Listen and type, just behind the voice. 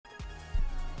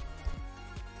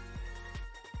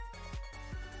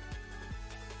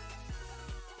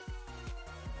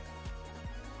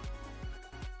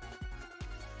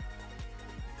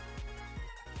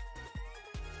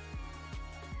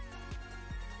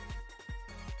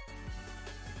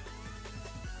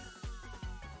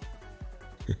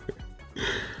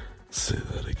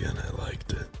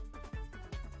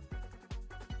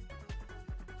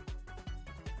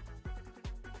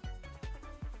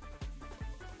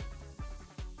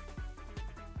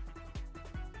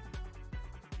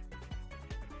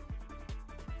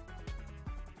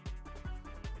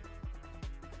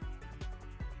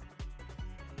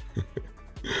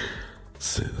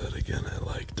again, I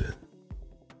liked it.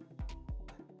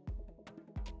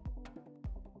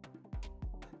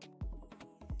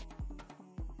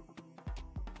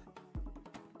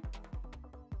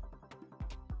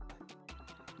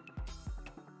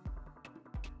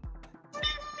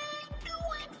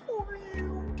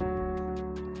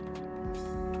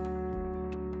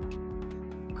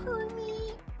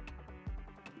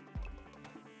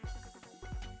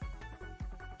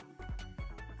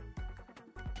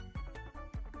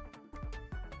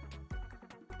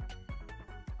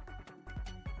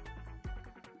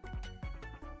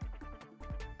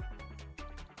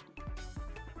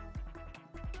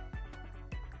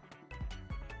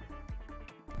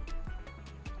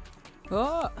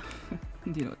 Oh!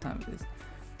 Do you know what time it is?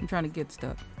 I'm trying to get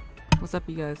stuff. What's up,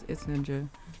 you guys? It's Ninja,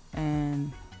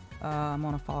 and I'm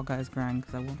on a Fall Guys grind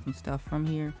because I want some stuff from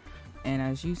here. And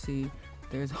as you see,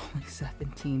 there's only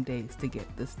 17 days to get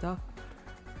this stuff.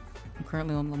 I'm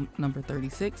currently on number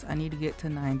 36. I need to get to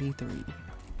 93.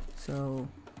 So,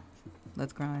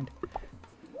 let's grind.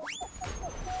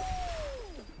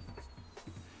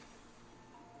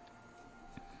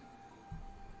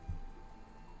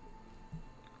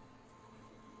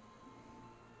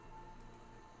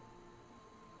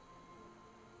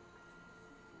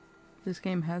 This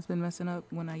game has been messing up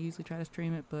when I usually try to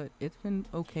stream it, but it's been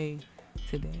okay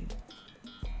today.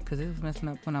 Because it was messing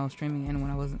up when I was streaming and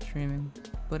when I wasn't streaming.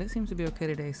 But it seems to be okay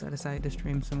today, so I decided to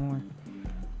stream some more.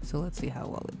 So let's see how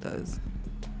well it does.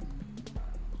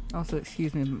 Also,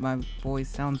 excuse me, my voice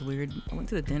sounds weird. I went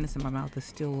to the dentist and my mouth is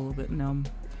still a little bit numb.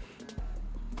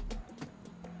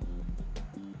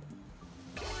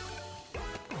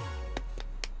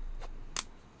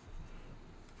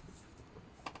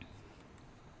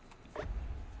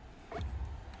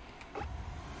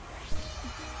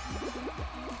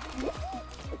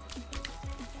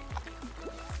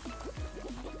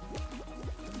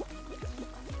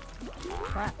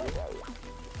 Crap.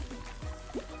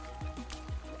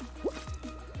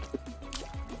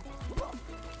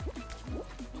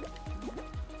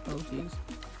 Oh jeez.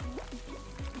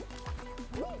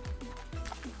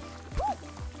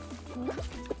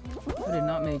 I did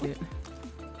not make it.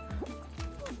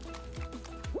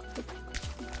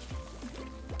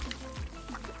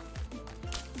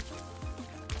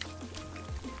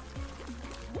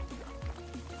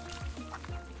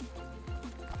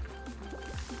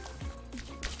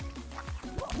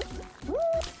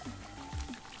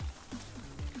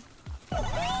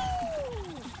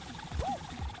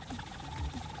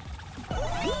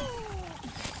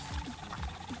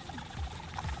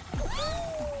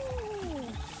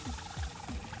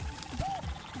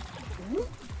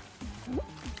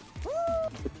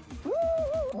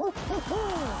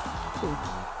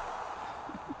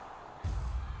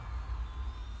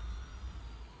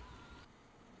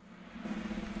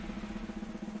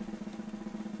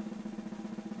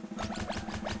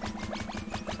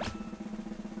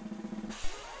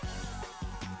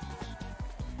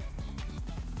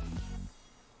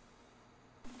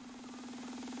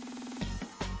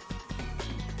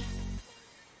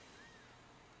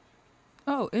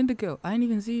 Oh, Indigo. I didn't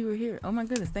even see you were here. Oh my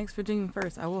goodness. Thanks for drinking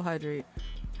first. I will hydrate.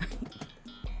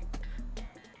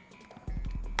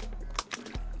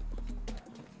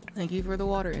 Thank you for the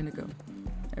water, Indigo.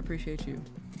 I appreciate you.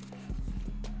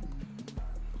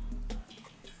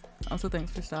 Also,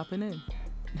 thanks for stopping in.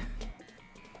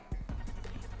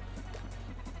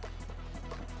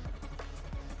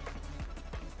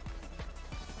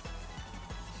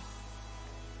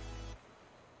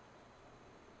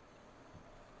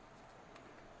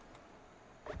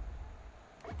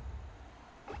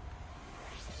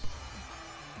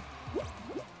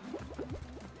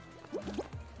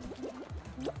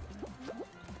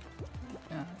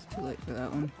 Too late for that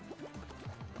one.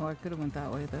 Oh, I could have went that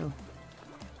way though.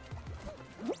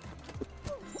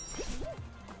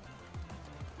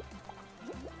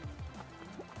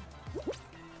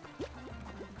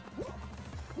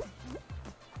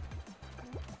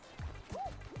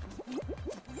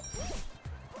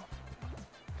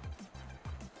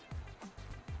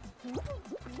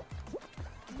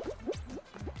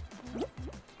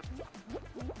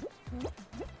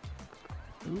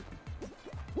 Oop.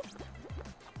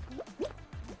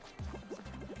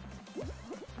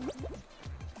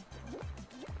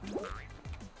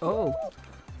 Oh,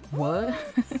 what?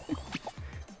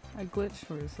 I glitched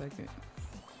for a second.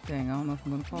 Dang, I don't know if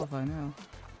I'm gonna qualify now.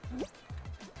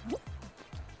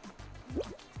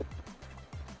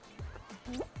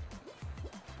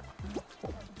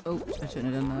 Oh, I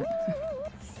shouldn't have done that.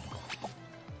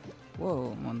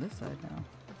 Whoa, I'm on this side now.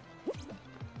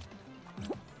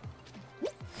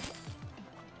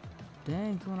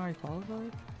 Dang, someone already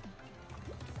qualified?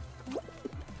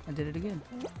 I did it again.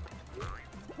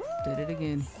 Did it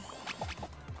again.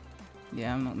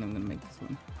 Yeah, I'm not even gonna make this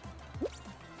one.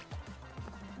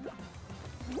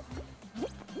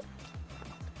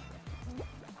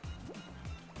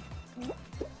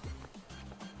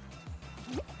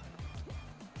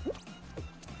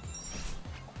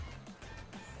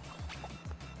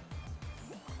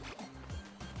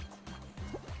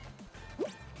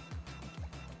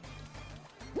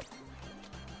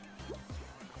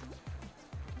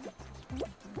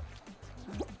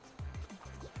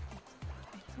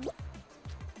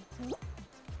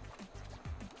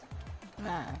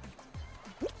 Ah.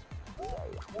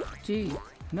 Gee,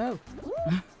 no.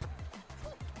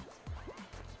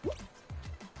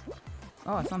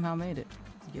 Oh, I somehow made it.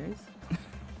 Yes.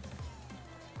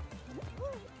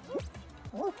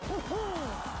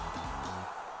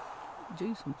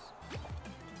 Jesus.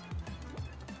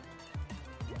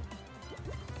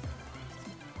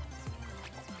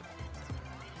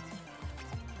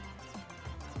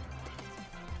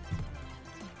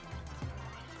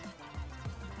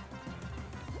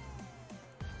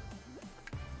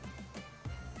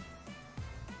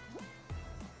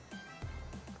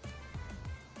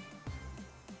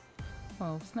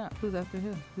 Oh snap, who's after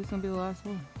him? Who's gonna be the last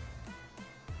one?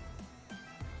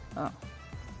 Oh.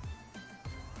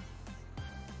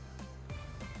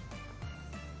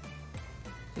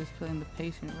 Just playing the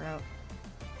patient route.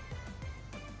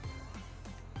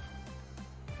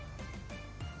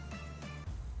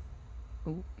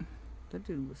 Oh, that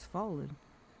dude was falling.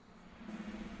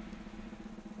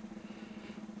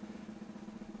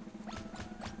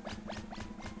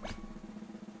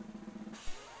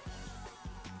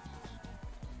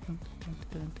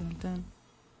 Dun, dun, dun.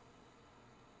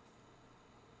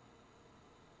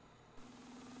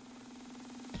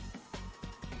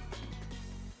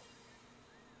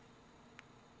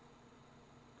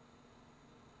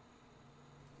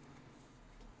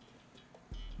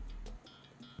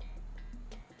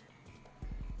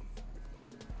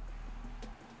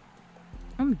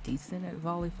 I'm decent at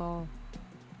volleyball.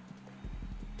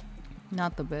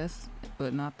 Not the best,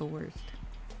 but not the worst.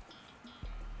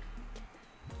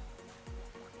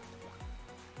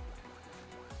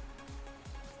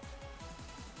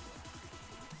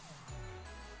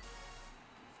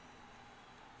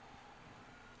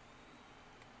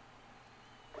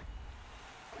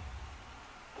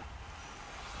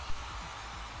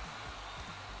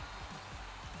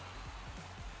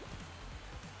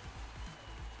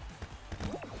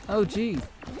 Oh, jeez.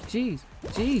 Jeez.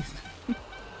 Jeez.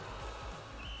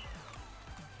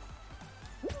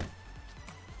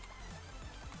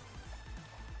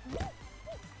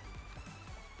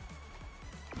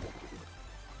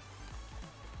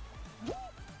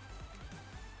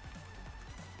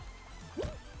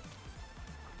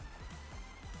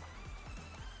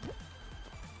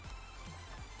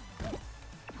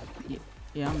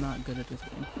 Yeah, I'm not good at this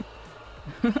game.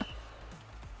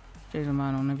 Change my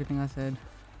mind on everything I said.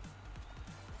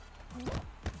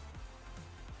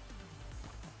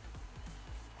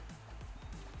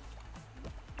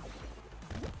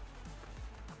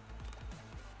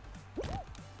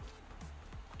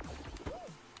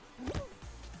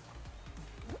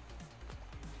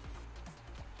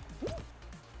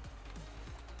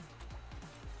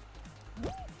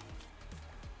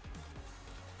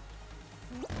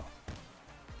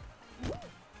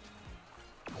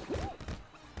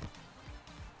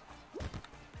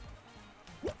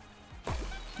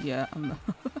 Yeah, I'm not.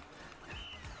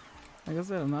 Like I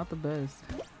said, I'm not the best.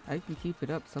 I can keep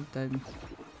it up sometimes.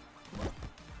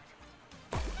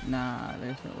 Nah,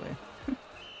 there's no way.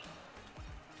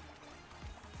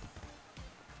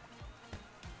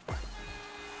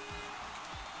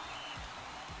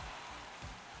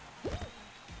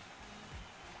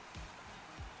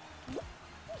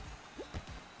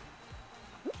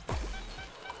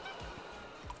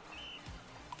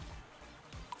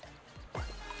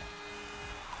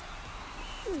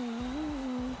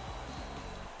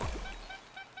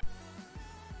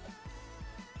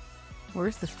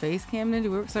 Where's the face cam ninja? We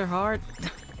worked so hard.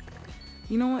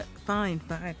 You know what? Fine.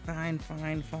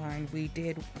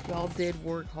 Y'all did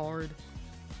work hard.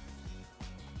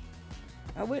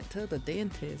 I went to the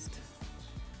dentist.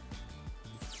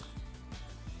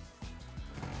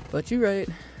 But you're right.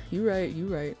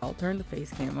 I'll turn the face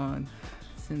cam on.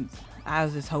 Since I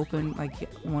was just hoping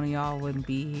like one of y'all wouldn't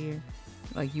be here.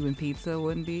 Like you and Pizza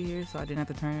wouldn't be here, so I didn't have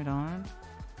to turn it on.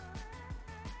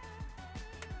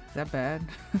 Is that bad?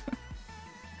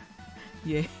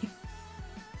 Yay.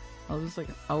 I was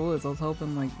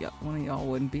hoping like one of y'all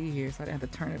wouldn't be here, so I didn't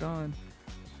have to turn it on.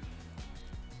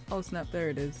 Oh snap, there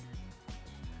it is.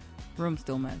 Room's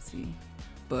still messy.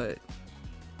 but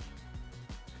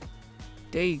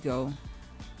there you go.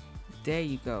 There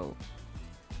you go.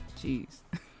 Jeez.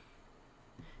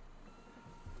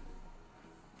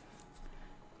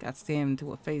 Got slammed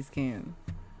into a face cam.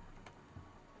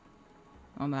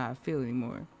 I don't know how I feel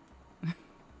anymore. Don't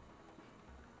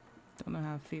know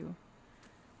how I feel.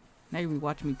 Now you'll be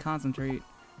watching me concentrate.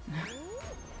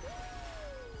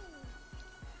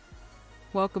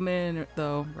 Welcome in,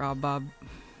 though, Rob Bob.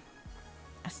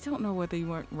 I still don't know whether you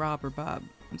want Rob or Bob.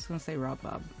 I'm just gonna say Rob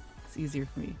Bob. It's easier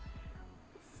for me.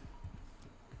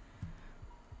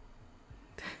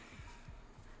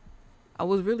 I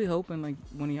was really hoping like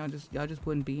one of y'all just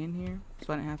wouldn't be in here,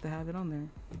 so I didn't have to have it on there,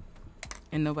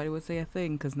 and nobody would say a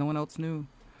thing because no one else knew.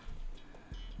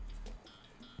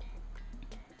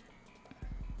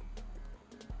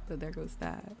 So there goes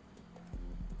that.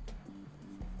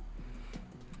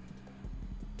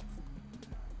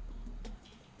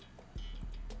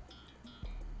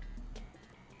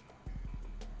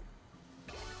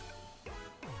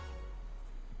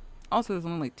 Also, there's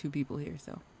only like 2 people here,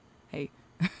 so hey.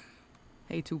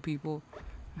 Hey, 2 people.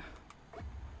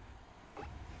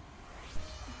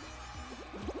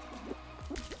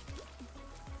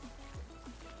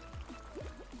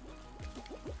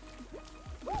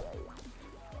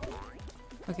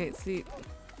 Okay, see,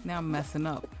 now I'm messing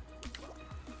up.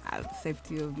 Out of the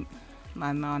safety of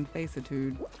my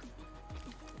non-facitude.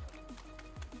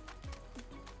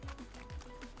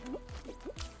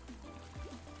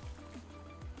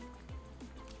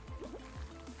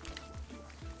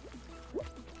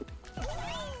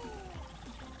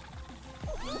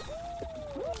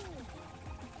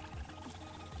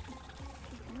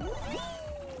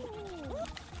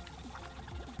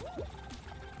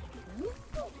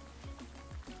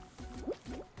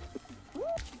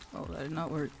 Oh, that did not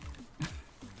work.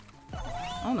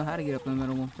 I don't know how to get up in the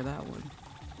middle one for that one.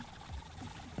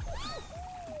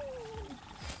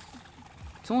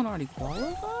 Someone already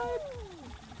qualified?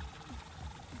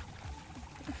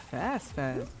 Fast.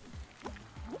 They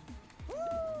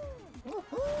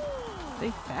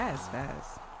fast.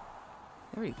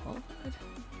 They already qualified?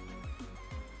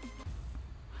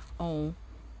 Oh.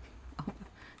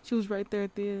 She was right there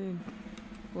at the end.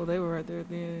 Well, they were right there at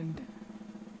the end.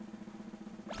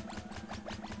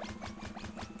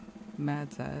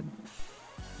 Mad sad.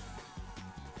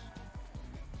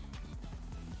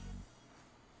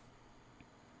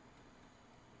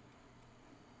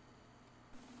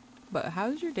 But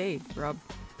how's your day, Rob?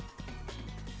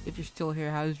 If you're still here,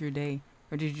 how's your day?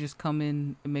 Or did you just come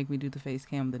in and make me do the face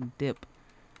cam then dip?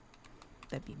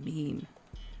 That'd be mean.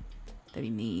 That'd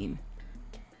be mean.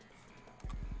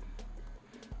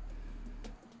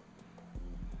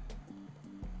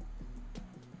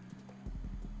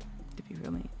 Did you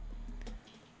really?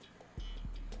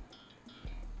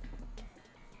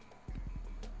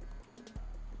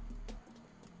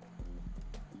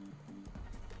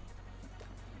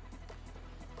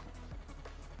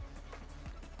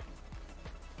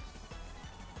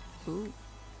 Ooh.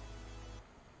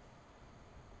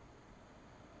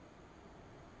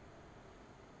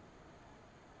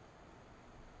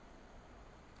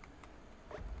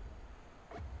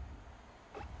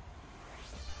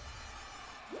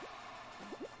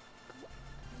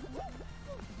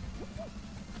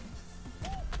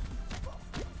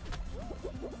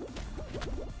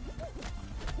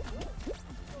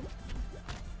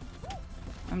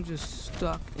 I'm just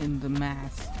stuck in the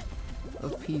mass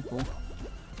of people.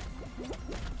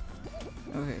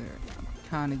 Okay, I'm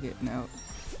kind of getting out.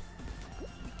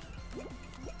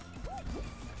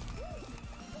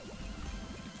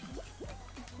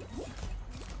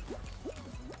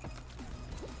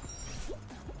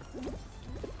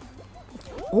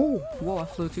 Oh, whoa, I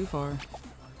flew too far.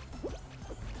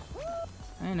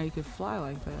 I didn't know you could fly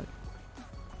like that.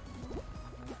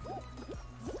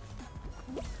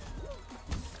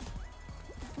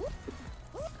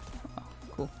 Oh,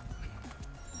 cool.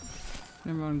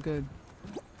 Never mind, good.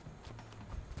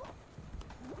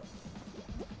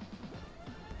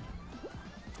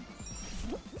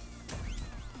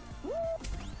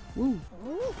 Woo!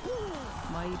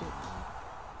 Made it.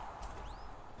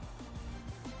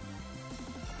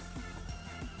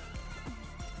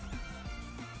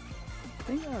 I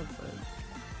think I have a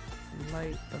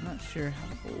light, but I'm not sure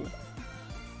how it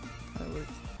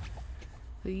works.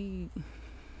 The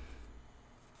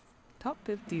top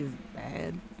 50 is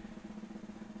bad.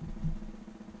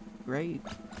 Great.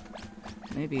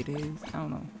 Maybe it is. I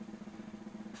don't know.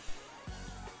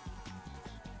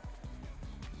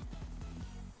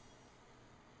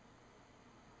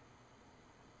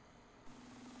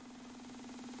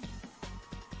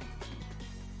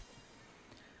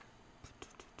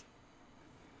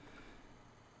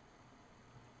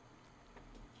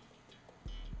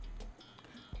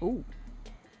 Ooh.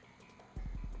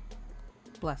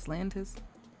 Blastlantis.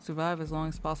 Survive as long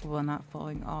as possible by not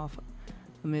falling off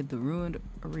amid the ruined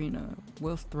arena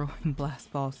whilst throwing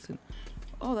blast balls to...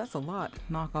 Oh, that's a lot.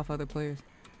 Knock off other players.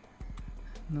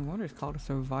 No wonder it's called a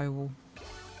survival.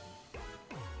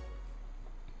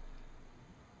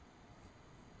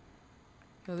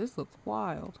 Yo, this looks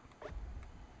wild.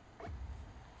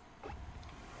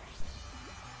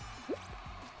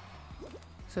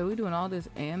 So we doing all this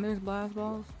and there's blast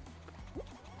balls?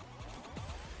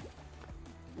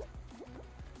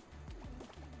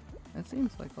 That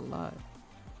seems like a lot.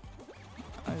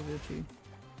 I get you.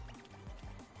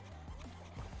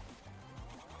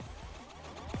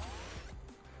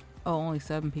 Oh, only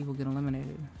 7 people get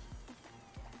eliminated.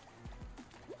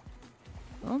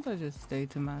 As long as I just stay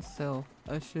to myself,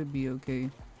 I should be okay.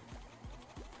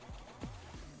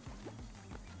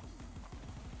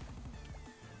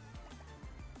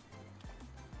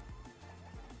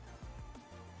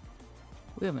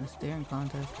 We having a staring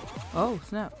contest. Oh,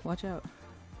 snap. Watch out.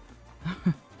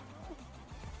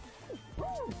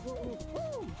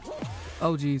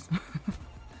 Oh, jeez.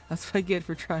 That's what I get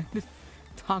for trying to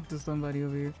talk to somebody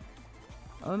over here.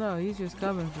 Oh no, he's just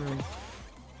coming for us.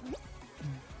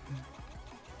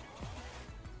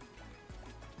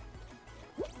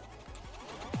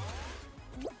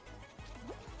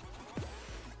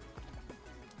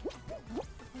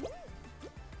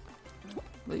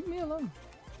 Leave me alone.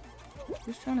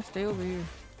 Just trying to stay over here.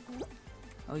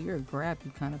 Oh, you're a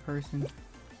grabby kind of person.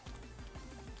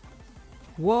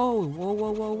 Whoa, whoa,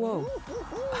 whoa, whoa, whoa.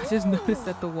 I just noticed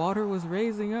that the water was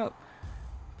raising up.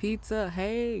 Pizza,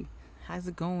 hey, how's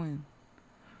it going?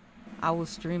 I was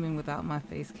streaming without my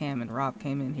face cam and Rob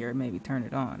came in here and maybe turned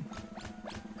it on.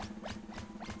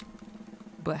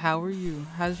 But how are you?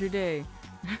 How's your day?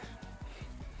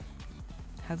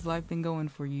 How's life been going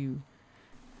for you?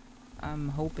 I'm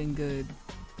hoping good.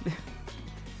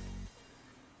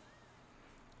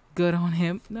 Good on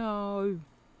him. No.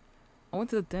 I went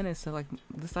to the dentist, so like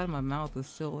this side of my mouth is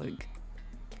still like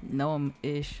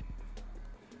numb-ish.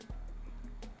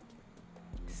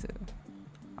 So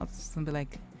I'll just be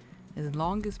like, as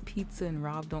long as Pizza and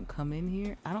Rob don't come in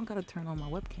here, I don't gotta turn on my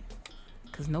webcam,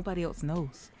 cause nobody else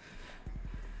knows.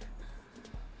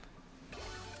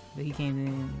 But he came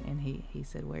in and he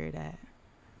said, "Where it at?"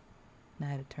 And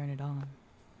I had to turn it on.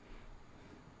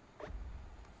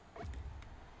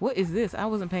 What is this? I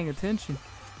wasn't paying attention.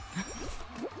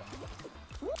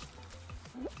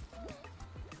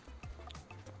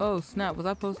 Oh snap, was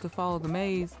I supposed to follow the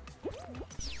maze?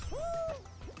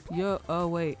 Yo, oh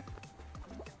wait.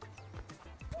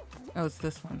 Oh, it's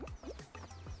this one.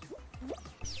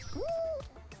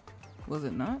 Was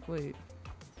it not? Wait.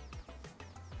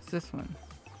 It's this one.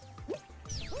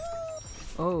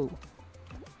 Oh.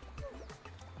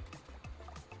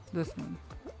 This one.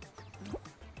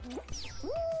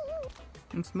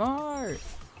 I'm smart.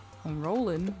 I'm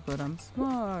rolling, but I'm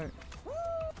smart.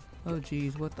 Oh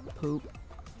geez, what the poop.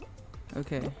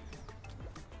 Okay.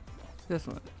 This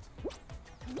one.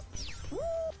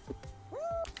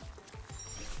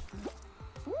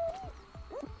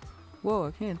 Whoa,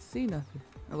 I can't see nothing.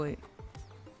 Oh wait.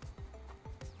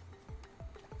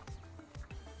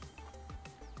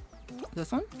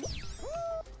 This one?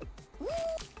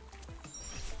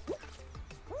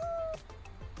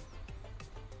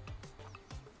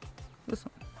 This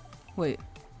one. Wait.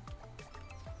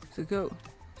 Does it go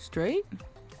straight?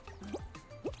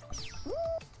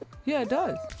 Yeah, it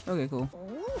does. Okay, cool.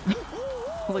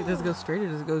 I was like, does it go straight or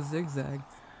does it go zigzag?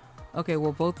 Okay,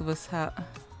 well, both of us have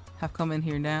come in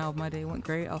here now. My day went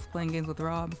great. I was playing games with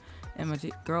Rob and my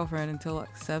girlfriend until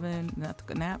like 7, and I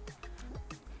took a nap.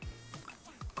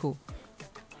 Cool.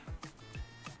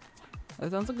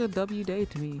 That sounds like a W day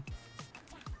to me.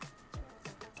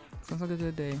 Sounds like a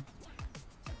good day.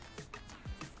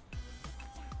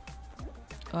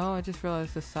 Oh, I just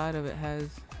realized the side of it has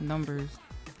numbers.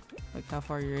 Like how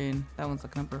far you're in. That one's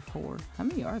like number 4. How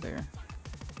many are there?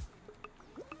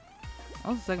 I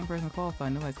was the second person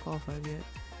qualified. Nobody's qualified yet.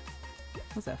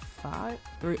 What's that, 5?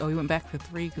 3? Oh, he went back to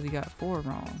 3 because he got 4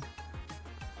 wrong.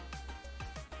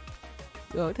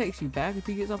 Yo, it takes you back if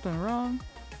you get something wrong.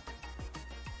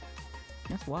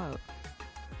 That's wild.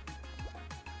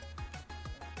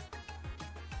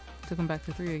 Took him back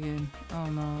to 3 again. Oh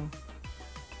no.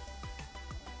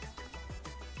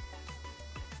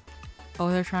 Oh,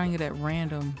 they're trying it at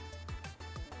random.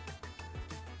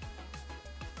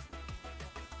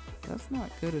 That's not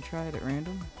good to try it at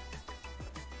random.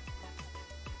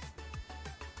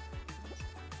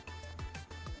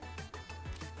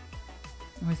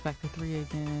 Oh, he's back to 3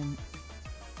 again.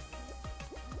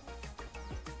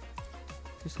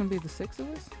 There's gonna be the 6 of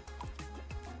us?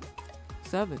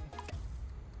 7.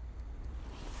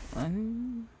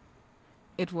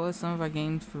 It was some of our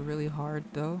games were really hard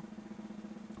though.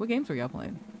 What games were y'all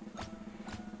playing?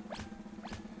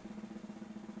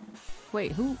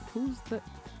 Wait, who's the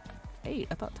 8?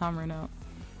 I thought Tom ran out.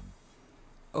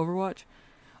 Overwatch?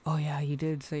 Oh yeah, you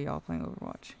did say y'all playing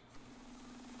Overwatch.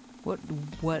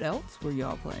 What else were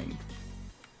y'all playing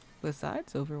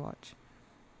besides Overwatch?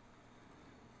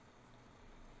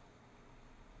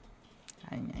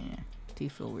 Do you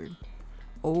feel weird?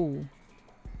 Oh,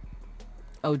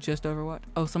 just Overwatch?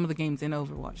 Oh, some of the games in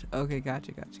Overwatch. Okay,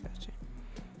 gotcha.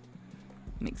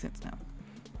 Makes sense now.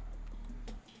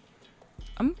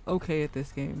 I'm okay at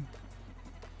this game.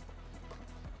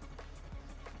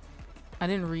 I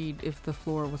didn't read if the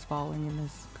floor was falling in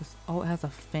this, cause it has a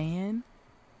fan.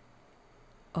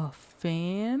 A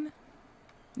fan?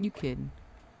 You kidding?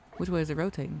 Which way is it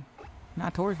rotating?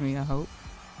 Not towards me, I hope.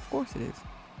 Of course it is.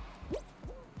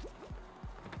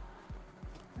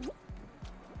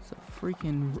 So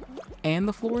freaking... And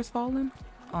the floor is falling?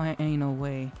 Oh, ain't no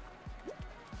way.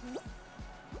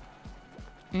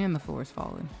 And the floor is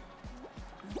falling.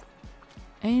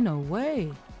 Ain't no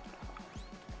way.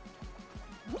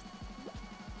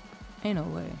 Ain't no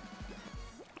way.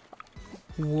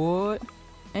 What?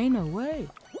 Ain't no way.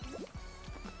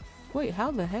 Wait,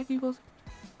 how the heck you supposed...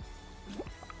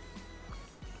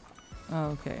 Oh,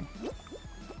 okay.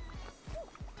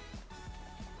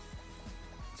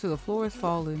 So the floor is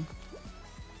falling.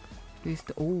 The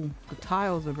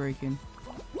tiles are breaking.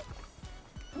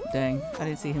 Dang, I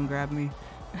didn't see him grab me.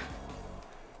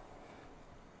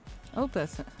 I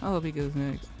hope he goes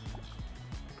next.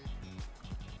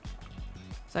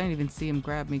 So I didn't even see him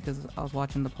grab me because I was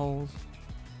watching the polls.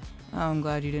 Oh, I'm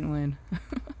glad you didn't win.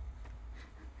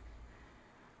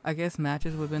 I guess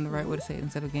matches would have been the right way to say it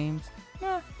instead of games.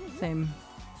 Same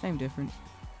difference.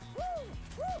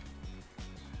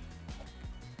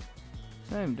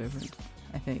 Same difference,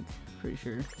 I think. Pretty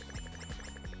sure.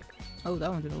 Oh,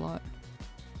 that one did a lot.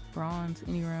 Bronze,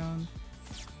 any round.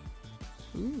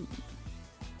 Ooh.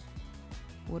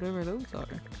 Whatever those are.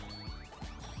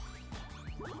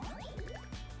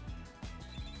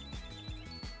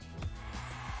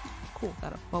 Cool,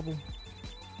 got a bubble.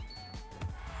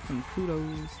 Some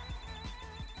kudos.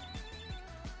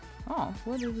 Oh,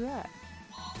 what is that?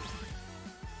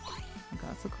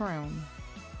 Got the crown.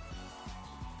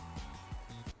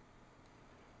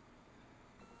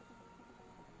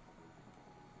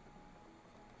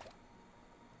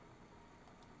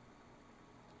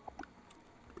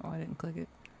 Oh, I didn't click it.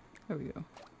 There we go.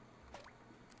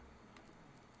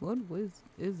 What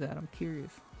is that? I'm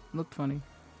curious. Looked funny.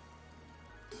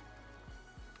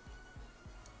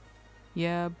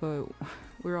 Yeah, but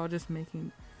we're all just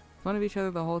making fun of each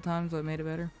other the whole time, so it made it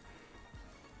better.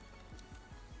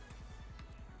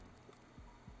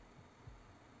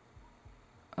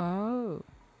 Oh.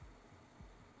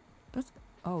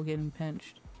 Getting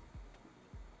pinched.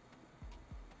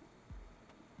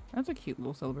 That's a cute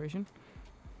little celebration.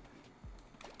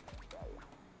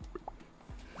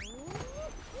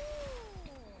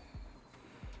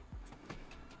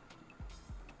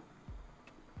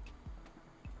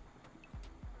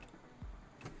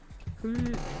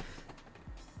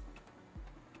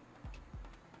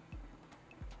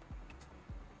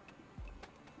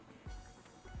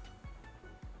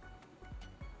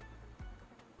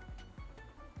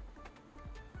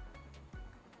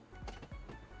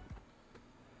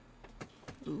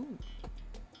 Ooh,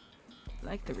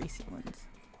 like the racy ones.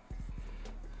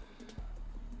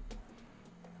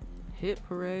 Hit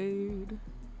parade.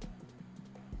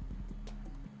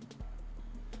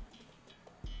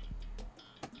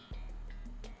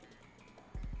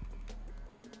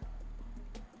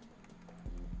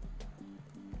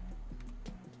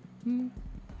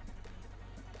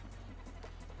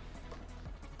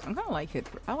 I'm kind of like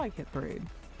I like hit parade.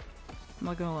 I'm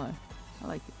not gonna lie, I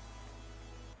like it.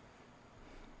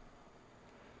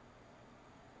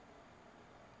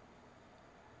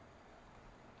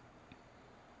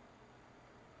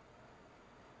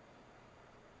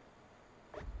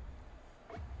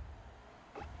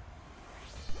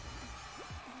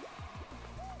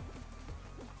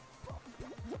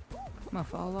 I'm gonna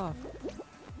fall off.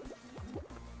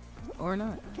 Or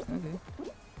not. Okay.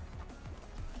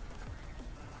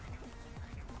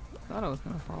 Thought I was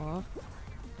gonna fall off.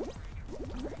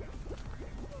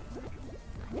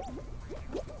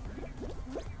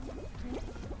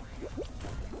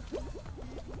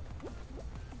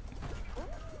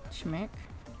 Smack.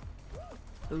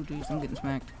 Oh geez, I'm getting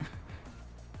smacked.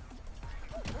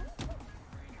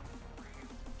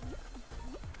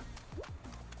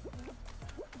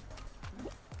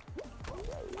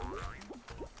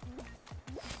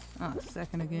 Ah,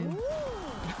 second again.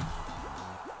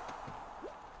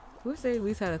 Wish they at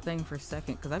least had a thing for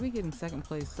second, because I be getting second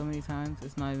place so many times,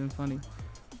 it's not even funny.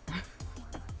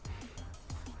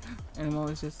 And I'm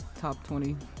always just top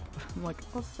 20. I'm like,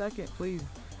 oh, second, please.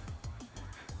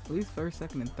 At least first,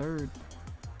 second, and third.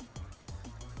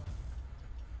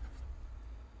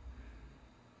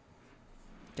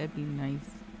 That'd be nice.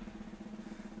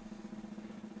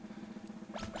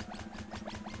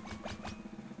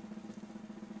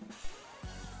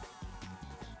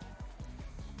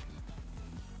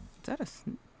 Is that a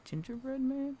gingerbread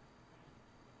man?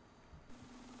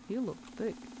 He looks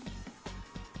thick.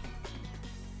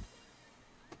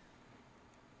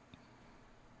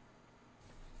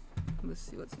 Let's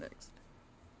see what's next.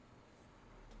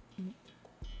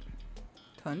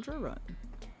 Tundra Run.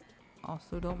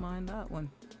 Also don't mind that one.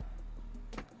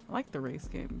 I like the race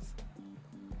games.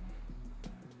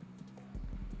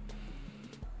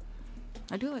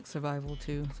 I do like survival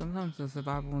too. Sometimes the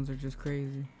survival ones are just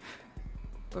crazy.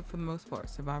 But for the most part,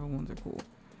 survival ones are cool.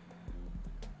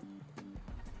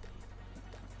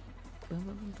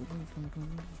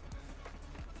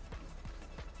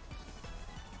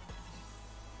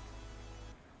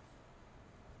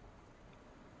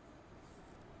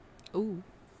 Ooh,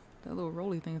 that little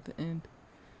rolly thing at the end.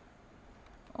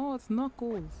 Oh, it's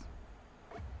Knuckles.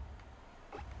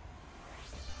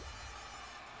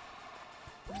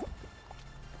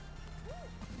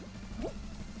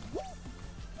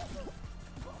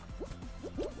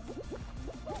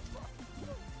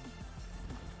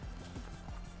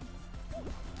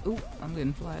 Ooh, I'm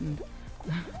getting flattened.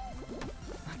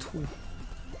 Ooh.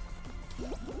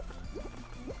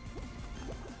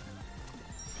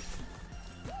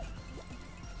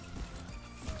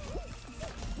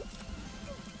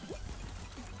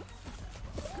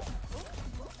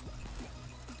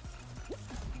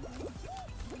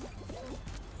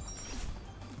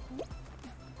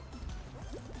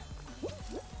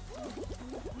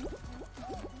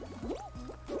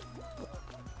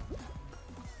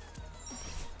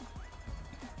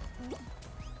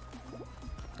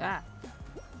 Ah.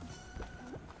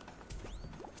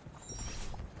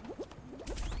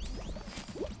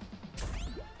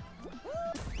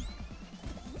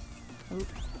 Oop.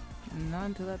 Not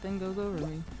until that thing goes over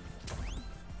me.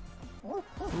 Oop,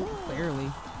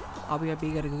 barely. I'll be right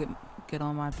back. Gotta go get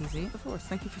on my PC. Of course.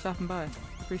 Thank you for stopping by.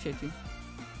 Appreciate you.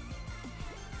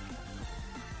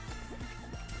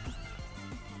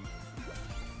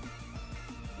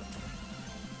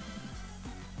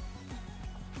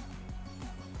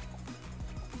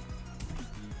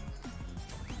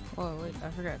 Oh wait, I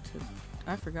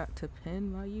forgot to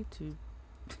pin my YouTube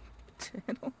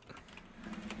channel.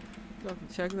 You'll have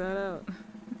to check that out.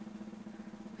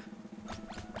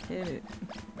 Hit it.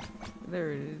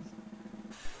 There it is.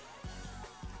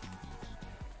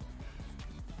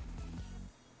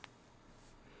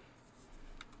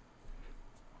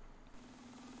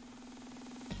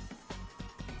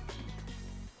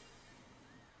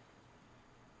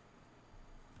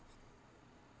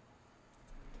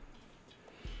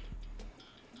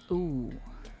 Ooh.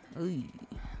 Oy.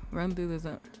 Run through the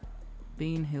zone.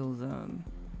 Bean Hill Zone.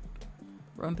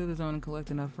 Run through the zone and collect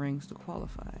enough rings to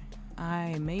qualify.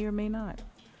 I may or may not.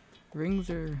 Rings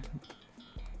are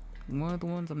one of the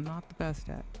ones I'm not the best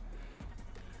at.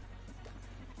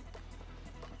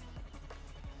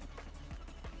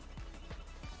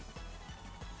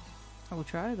 I will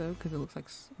try though, because it looks like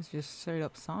it's just straight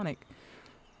up Sonic.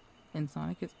 And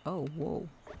Sonic is... oh, whoa.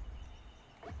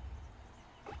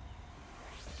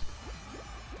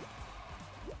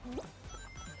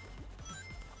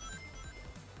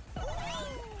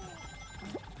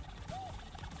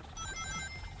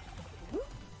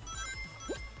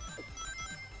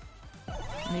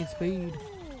 I need speed.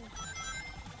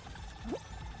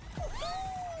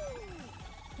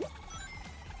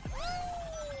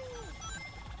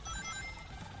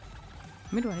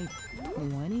 How many do I need?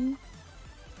 20?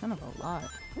 Kind of a lot.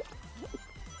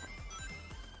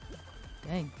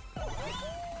 Dang.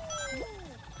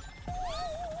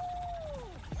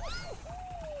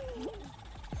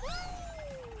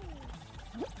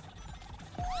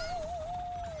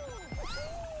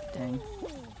 Dang.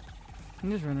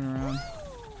 I'm just running around.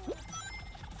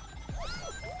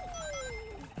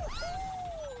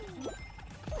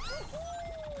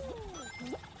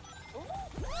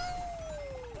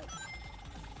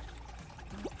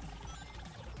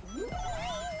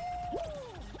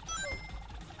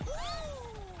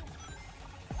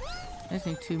 I just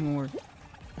need 2 more.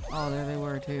 Oh, there they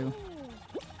were too.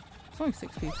 It's only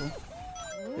 6 people.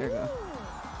 There we go.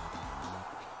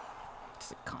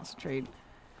 Just concentrate.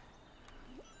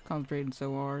 Concentrating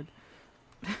so hard.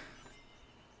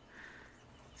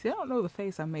 See, I don't know the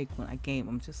face I make when I game.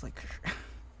 I'm just like,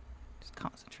 just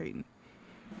concentrating.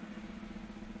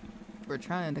 Or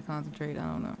trying to concentrate, I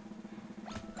don't know.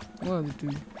 One of the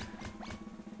two.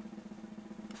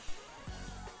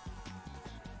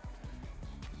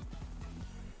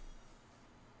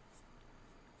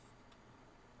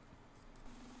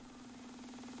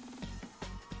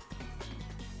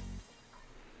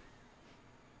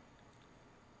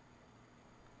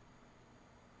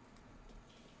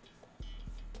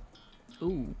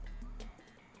 Ooh.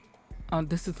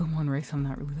 This is the one race I'm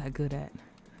not really that good at.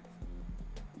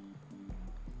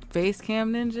 Face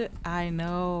cam ninja? I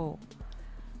know.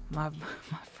 My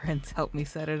friends helped me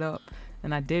set it up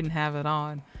and I didn't have it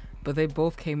on, but they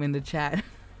both came in the chat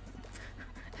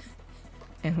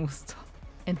and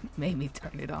made me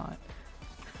turn it on.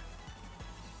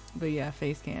 But yeah,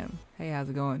 face cam. Hey, how's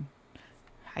it going?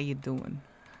 How you doing?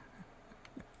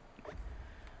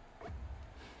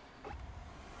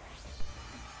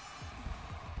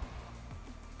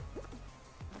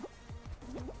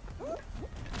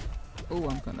 Oh,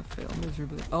 I'm gonna fail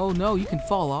miserably. Oh no, you can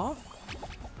fall off?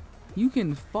 You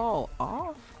can fall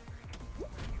off?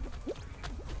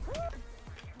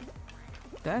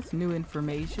 That's new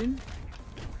information.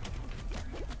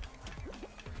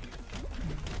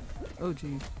 Oh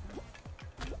geez.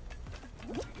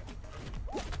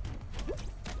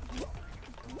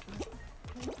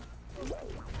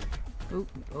 Oh,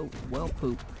 oh, well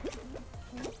poop.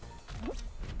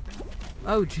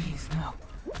 Oh geez, no.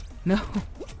 No.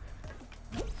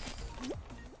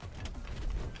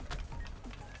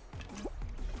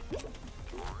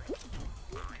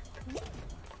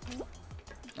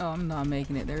 Oh, I'm not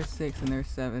making it. There's 6 and there's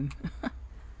 7.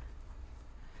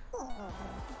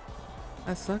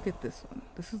 I suck at this one.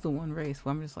 This is the one race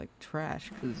where I'm just like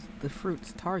trash because the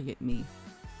fruits target me.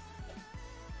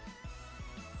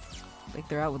 Like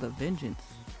they're out with a vengeance.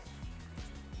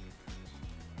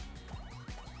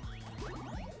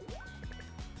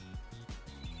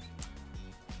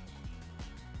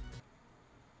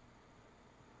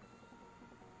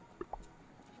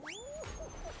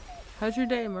 How's your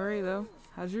day, Murray, though?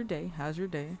 How's your day? How's your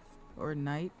day? Or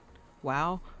night?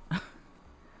 Wow.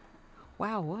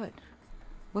 Wow, what?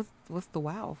 What's the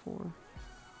wow for?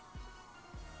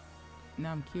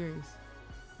 Now I'm curious.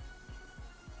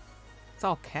 It's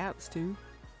all caps, too.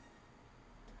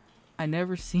 I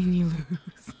never seen you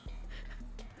lose.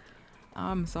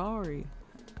 I'm sorry.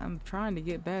 I'm trying to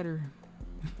get better.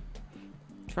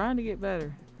 Trying to get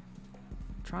better.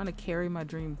 Trying to carry my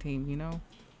dream team, you know?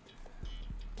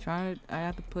 I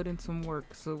have to put in some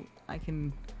work so I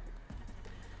can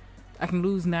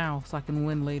lose now so I can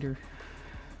win later.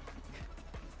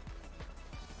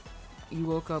 You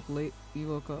woke up late. You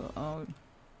woke up.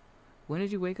 When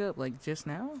did you wake up? Like just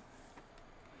now?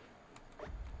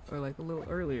 Or like a little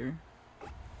earlier?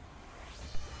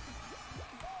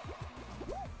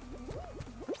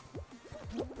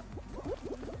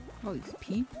 Oh, these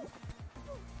people.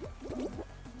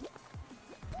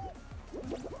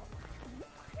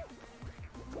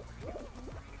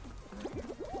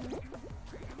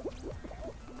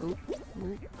 Oop,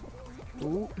 oop,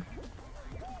 oop.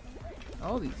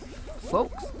 All these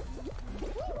folks.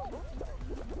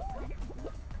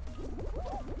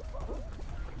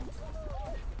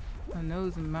 My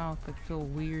nose and mouth that feel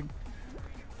weird.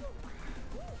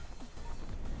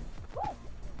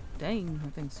 Dang,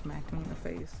 that thing smacked me in the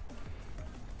face.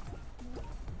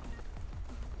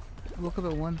 I woke up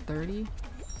at 1:30.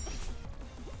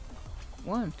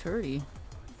 1:30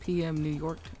 p.m. New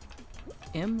York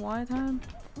MY time?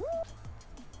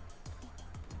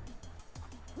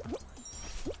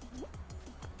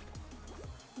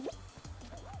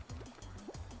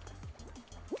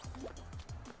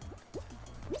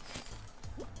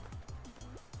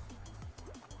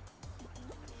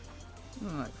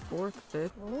 Like 4th,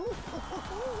 5th.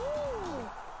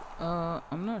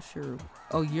 I'm not sure.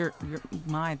 Oh, you're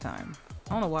my time.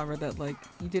 I don't know why I read that. Like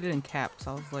you did it in caps.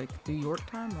 I was like New York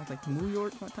time. I was like New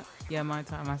York my time. Yeah, my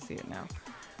time. I see it now.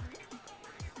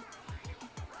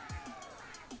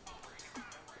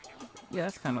 Yeah,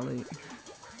 that's kind of late.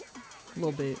 A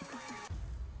little bit.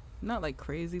 Not like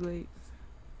crazy late,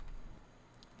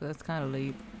 but that's kind of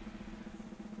late.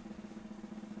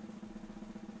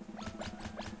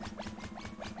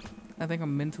 I think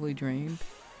I'm mentally drained.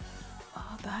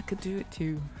 Oh, that could do it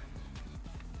too.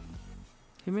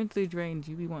 If you're mentally drained,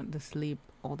 you be wanting to sleep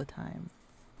all the time.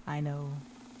 I know.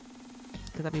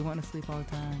 Because I be wanting to sleep all the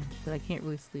time. But I can't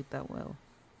really sleep that well.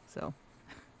 So.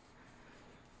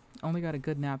 Only got a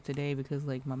good nap today because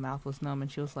like my mouth was numb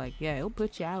and she was like, yeah, it'll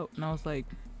put you out. And I was like,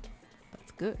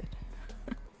 that's good.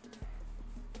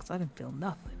 Because I didn't feel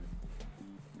nothing.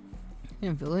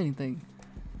 Didn't feel anything.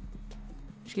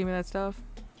 She gave me that stuff.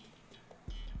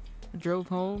 I drove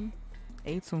home,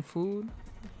 ate some food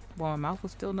while my mouth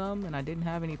was still numb and I didn't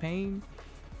have any pain.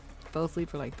 Fell asleep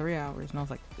for like 3 hours and I was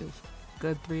like, it was a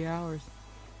good 3 hours.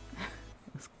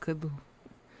 It was a good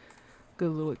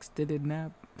little extended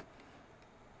nap.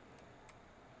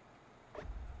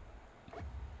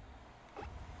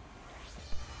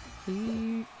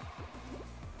 Sleep.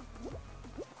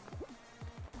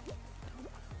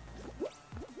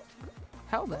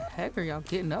 How the heck are y'all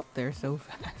getting up there so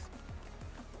fast?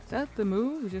 Is that the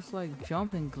move? Just like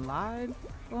jump and glide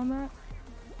on that?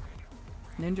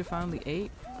 Ninja finally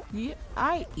ate? Yeah,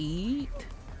 I eat.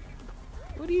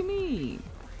 What do you mean?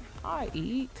 I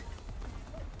eat.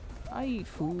 I eat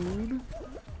food.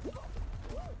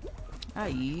 I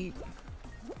eat.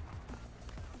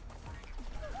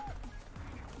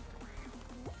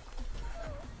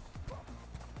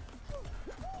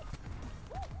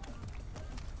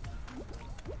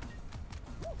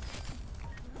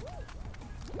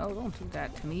 Oh, don't do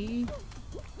that to me.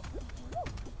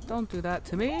 Don't do that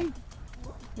to me.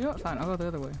 You know what? Fine, I'll go the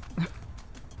other way.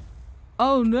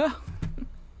 Oh no!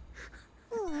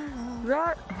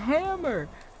 That hammer!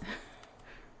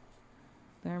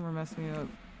 The hammer messed me up.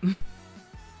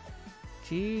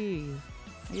 Jeez.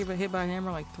 I get hit by a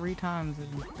hammer like 3 times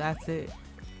and that's it.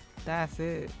 That's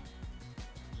it.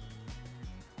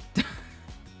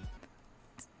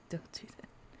 Don't do that.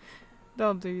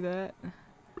 Don't do that.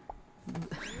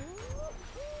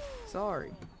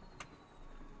 Sorry.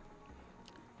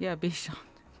 Yeah, be shocked.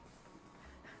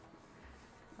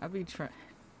 I'll be trying.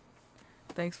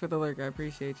 Thanks for the lurk, I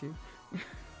appreciate you.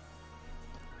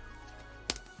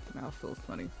 Mouth feels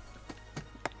funny.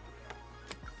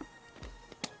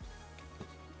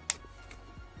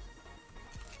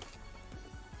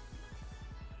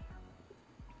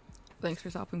 Thanks for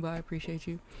stopping by, I appreciate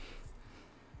you.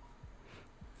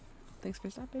 Thanks for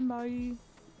stopping by.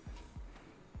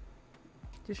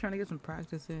 Just trying to get some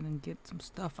practice in and get some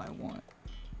stuff I want.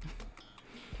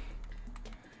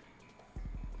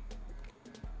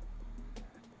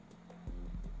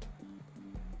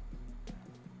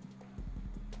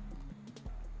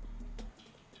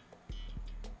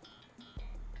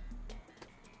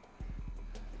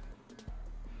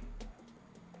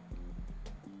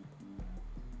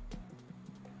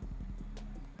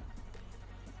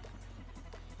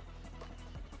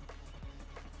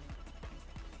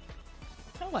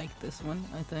 I like this one,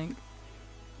 I think.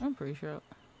 I'm pretty sure.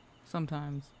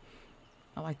 Sometimes.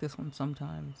 I like this one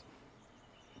sometimes.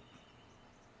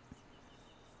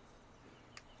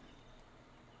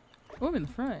 Oh, I'm in the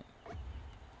front.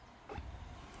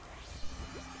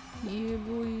 Yeah,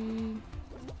 boy.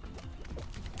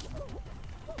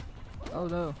 Oh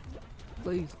no.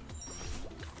 Please.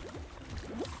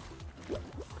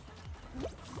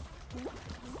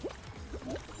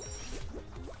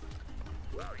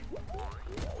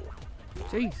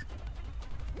 Jeez.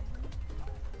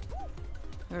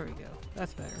 There we go.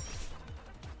 That's better.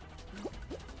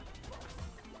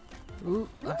 Ooh,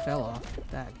 I fell off.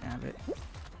 That damn it.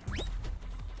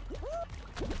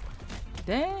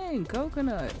 Dang,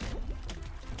 coconut.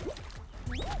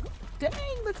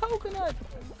 Dang, the coconut.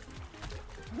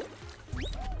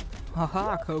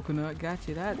 Haha, coconut. Got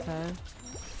you that time.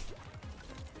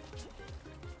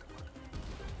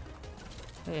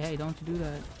 Hey, don't you do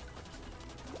that.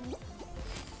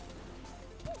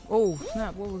 Oh,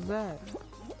 snap, what was that?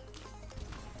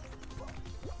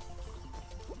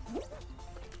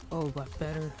 Oh, got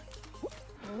better.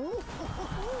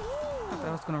 I thought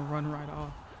I was gonna run right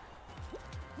off.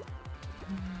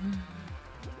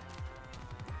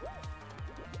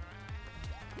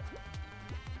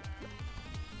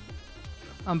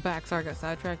 I'm back, sorry I got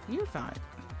sidetracked. You're fine.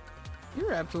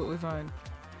 You're absolutely fine.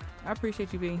 I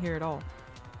appreciate you being here at all.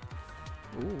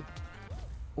 Ooh.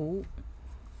 Ooh.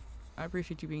 I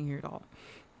appreciate you being here at all.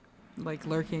 Like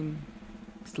lurking,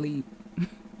 sleep.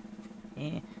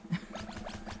 Eh.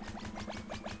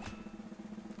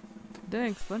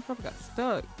 Dang, SpongeBob got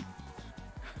stuck.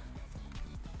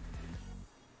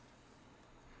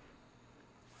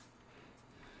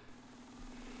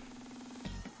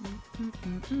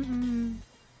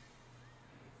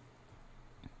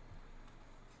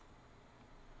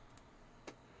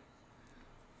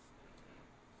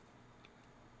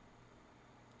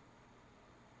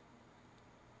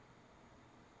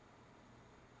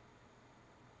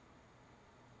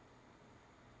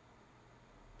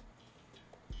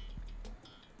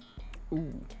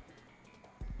 Ooh.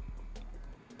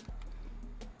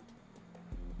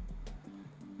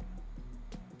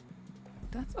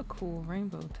 That's a cool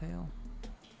rainbow tail.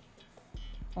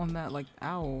 on that like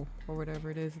owl or whatever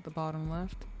it is at the bottom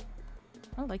left.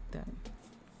 I like that.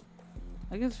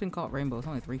 I guess it's been called rainbow. It's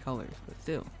only 3 colors, but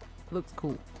still, it looks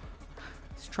cool.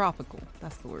 It's tropical.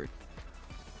 That's the word.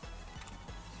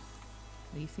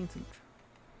 Have you seen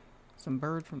some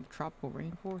birds from the tropical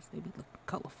rainforest? They be looking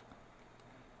colorful.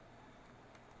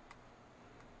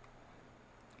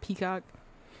 Peacock.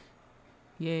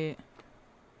 Yeah.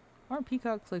 Aren't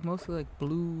peacocks like mostly like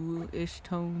blue-ish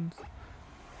tones?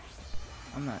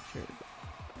 I'm not sure.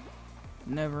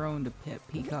 Never owned a pet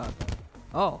peacock.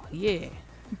 Oh, yeah.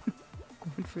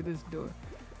 Going for this door.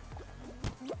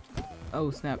 Oh,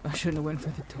 snap. I shouldn't have went for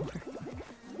the door.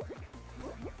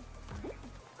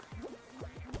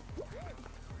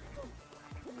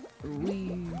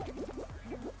 Wee.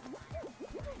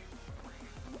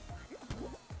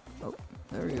 Oh,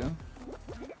 there we go.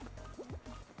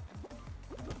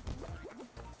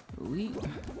 Wee.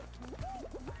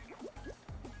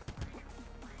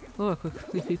 Look,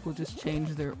 quickly people just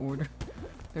changed their order,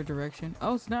 their direction.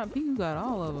 Oh snap, you got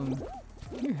all of them.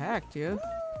 You're hacked, yo.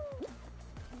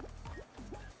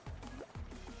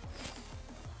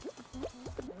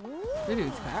 This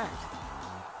dude's hacked.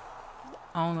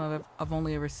 I don't know.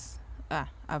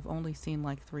 I've only seen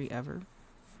like 3 ever.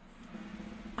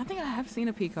 I think I have seen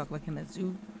a peacock like in the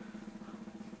zoo.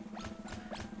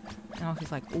 And I was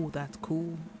just like, oh, that's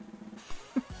cool.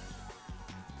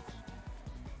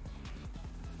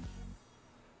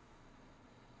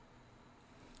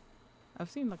 I've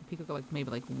seen like a peacock like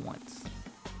maybe like once.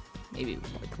 Maybe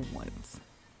like once.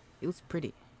 It was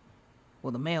pretty.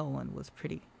 Well, the male one was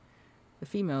pretty. The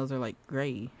females are like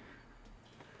gray.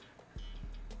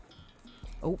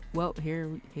 Oh, well,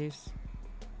 here's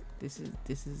this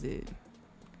is it.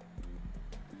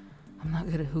 I'm not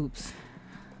good at hoops.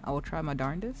 I will try my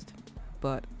darndest,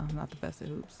 but I'm not the best at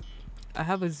hoops. I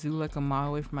have a zoo like a mile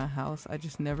away from my house. I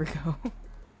just never go.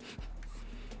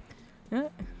 Yeah.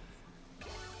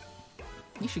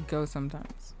 You should go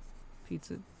sometimes.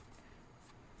 Pizza.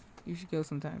 You should go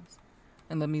sometimes.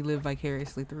 And let me live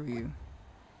vicariously through you.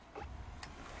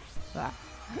 Ah.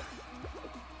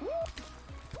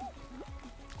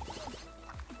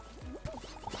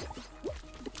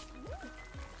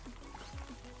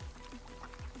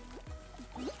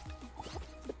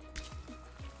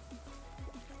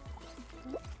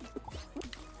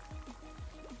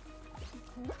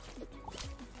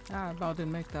 Ah, I about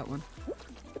didn't make that one.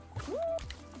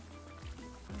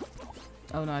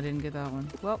 Oh no, I didn't get that one.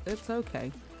 Well, it's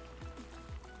okay.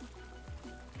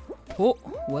 Oh,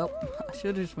 well, I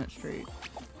should have just went straight.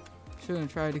 Shouldn't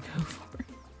have tried to go for it.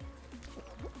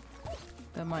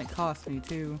 That might cost me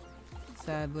too,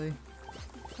 sadly.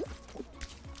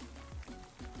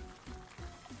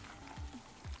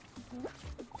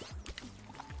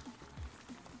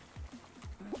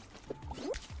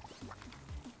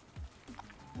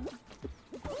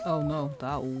 Oh no,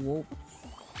 that whoop.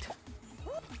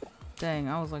 Dang,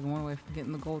 I was like one away from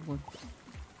getting the gold one.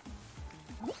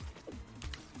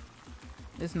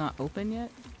 It's not open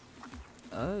yet?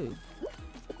 Oh.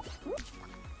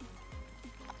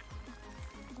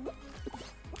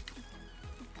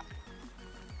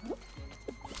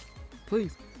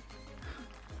 Please.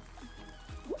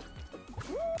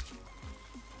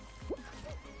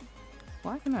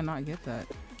 Why can I not get that?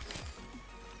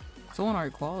 Someone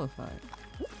already qualified.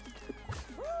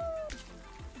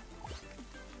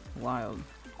 Wild.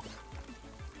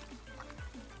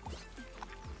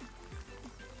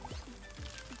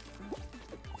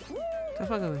 I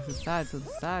fuck with the sides, so the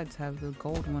sides have the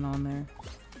gold one on there.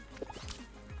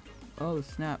 Oh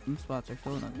snap, them spots are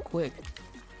filling up quick.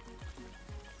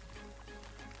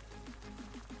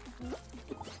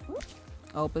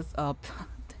 Oh, it's up.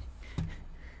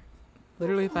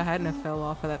 Literally, if I hadn't have fell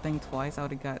off of that thing twice, I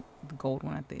would have got the gold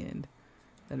one at the end.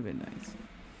 That'd have been nice.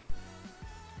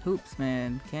 Hoops,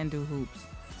 man. Can do hoops.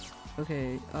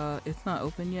 Okay, it's not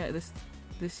open yet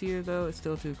this year though. It's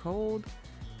still too cold.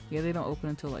 Yeah, they don't open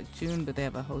until like June, but they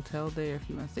have a hotel there. If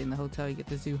you want to stay in the hotel, you get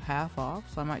the zoo half off.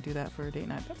 So I might do that for a date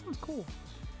night. That sounds cool.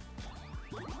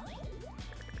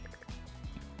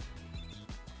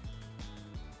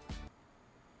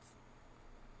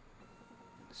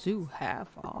 Zoo half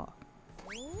off.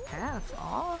 Half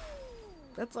off?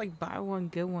 That's like buy one,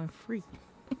 get one free.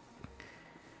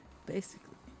 Basically.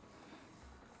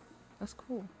 That's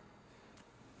cool.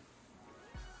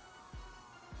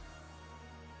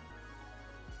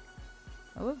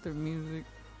 I love their music.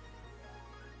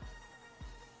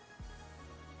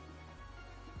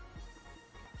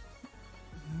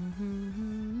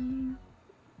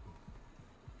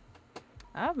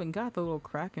 I haven't got the little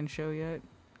Kraken show yet,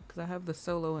 because I have the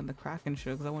solo and the Kraken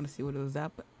show, because I want to see what it was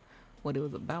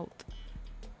about.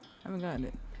 I haven't gotten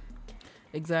it.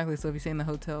 Exactly, so if you stay in the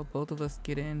hotel, both of us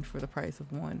get in for the price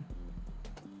of one.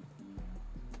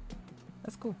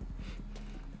 That's cool.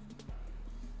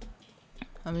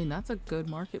 I mean, that's a good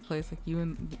marketplace. Like, you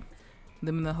and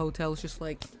them in the hotel is just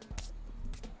like...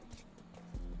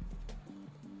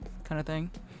 kind of thing.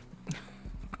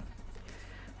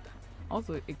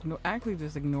 Also, actually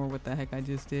just ignore what the heck I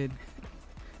just did.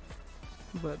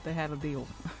 But they had a deal.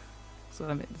 That's what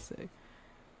I meant to say.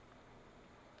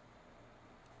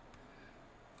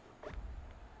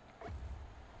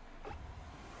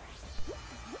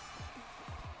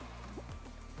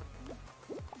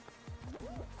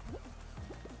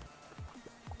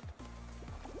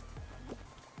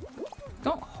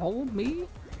 Don't hold me!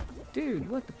 Dude,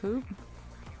 what the poop?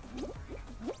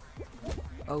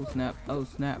 Oh snap, oh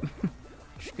snap.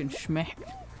 Chicken schmack.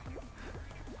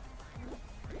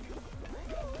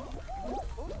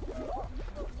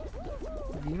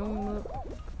 If you don't look,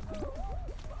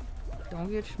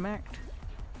 don't get smacked.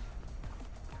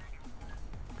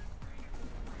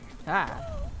 Ah!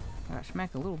 I got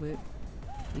smacked a little bit.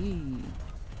 Eee.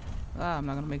 Ah, I'm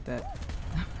not gonna make that.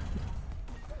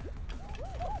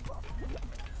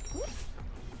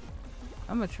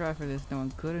 I'm gonna try for this,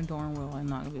 knowing good and darn well I'm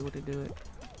not gonna be able to do it.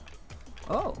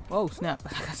 Oh! Oh, snap.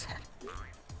 Like I said.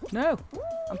 No!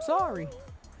 I'm sorry!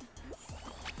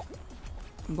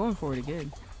 I'm going for it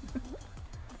again.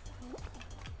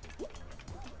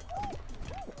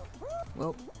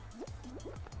 Well.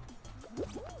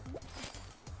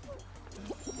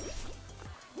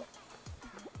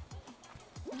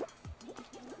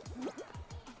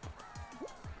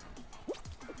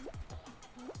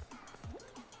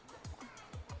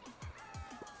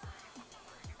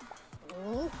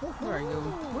 There I go.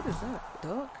 What is that?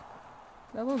 Duck?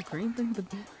 That little green thing? The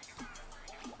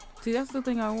See, that's the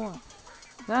thing I want.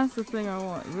 That's the thing I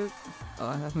want.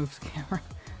 Oh, that moves the camera.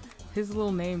 His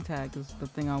little name tag is the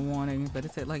thing I wanted, but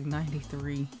it's at like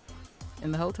 93.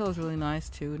 And the hotel is really nice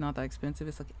too, not that expensive.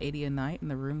 It's like 80 a night, and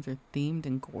the rooms are themed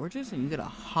and gorgeous, and you get a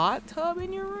hot tub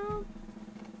in your room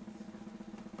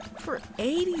for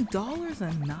 $80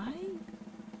 a night.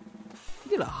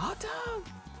 You get a hot tub.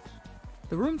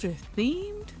 The rooms are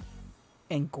themed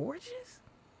and gorgeous.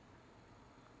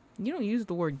 You don't use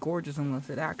the word gorgeous unless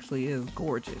it actually is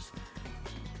gorgeous.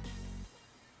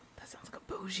 That sounds like a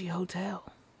bougie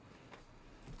hotel.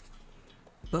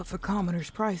 But for commoners'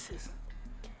 prices.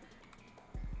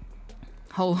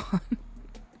 Hold on.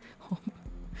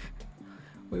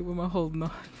 Wait, what am I holding on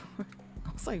for?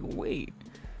 I was like, wait.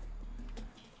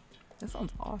 That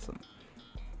sounds awesome.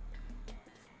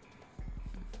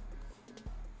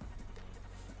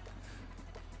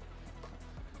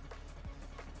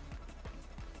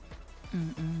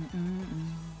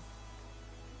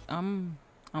 I'm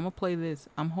gonna play this.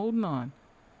 I'm holding on.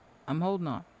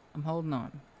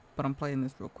 But I'm playing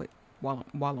this real quick while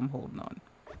I'm holding on.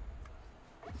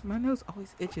 My nose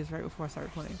always itches right before I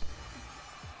start playing.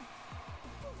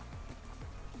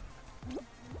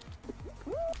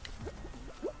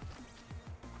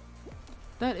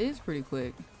 That is pretty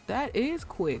quick. That is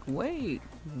quick. Wait.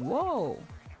 Whoa.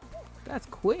 That's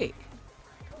quick.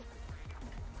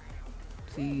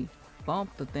 See,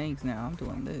 bump the things now. I'm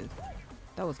doing this.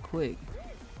 That was quick.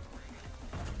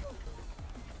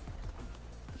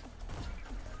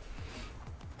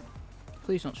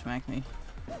 Please don't smack me.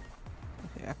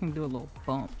 Okay, I can do a little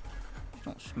bump. Just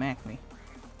don't smack me.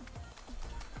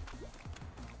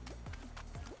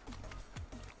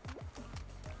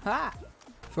 Ha!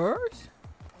 First?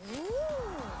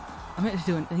 I meant to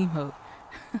do an emote.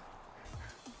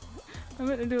 I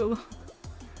meant to do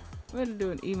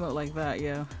an emote like that,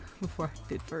 yeah. Before I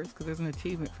did first, because there's an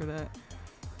achievement for that.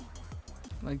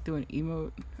 Like do an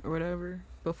emote or whatever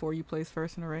before you place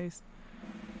first in a race.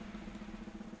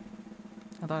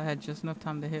 I thought I had just enough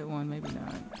time to hit one, maybe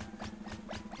not.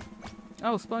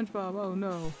 Oh, SpongeBob, oh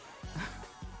no.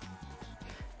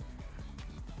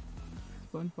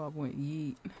 SpongeBob went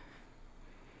yeet.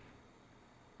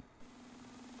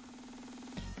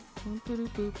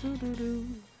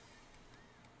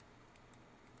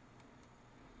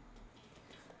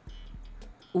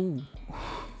 Ooh.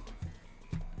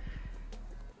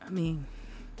 I mean,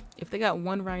 if they got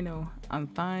one rhino, I'm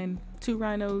fine. 2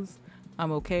 rhinos,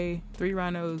 I'm okay. 3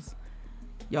 rhinos,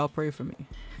 y'all pray for me.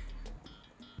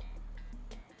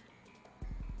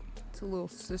 It's a little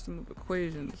system of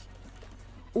equations.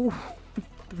 Ooh,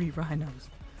 3 rhinos.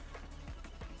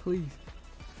 Please.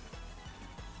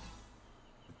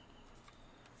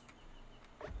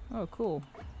 Oh, cool.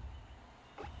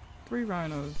 3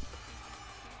 rhinos.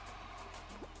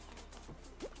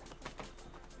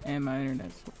 And my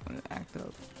internet's gonna act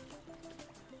up.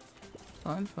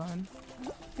 Fun, fun.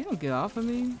 You don't get off of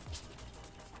me.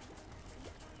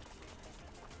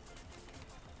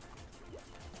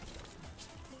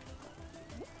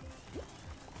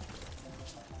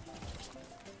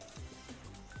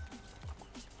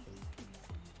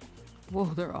 Whoa,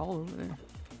 they're all over there.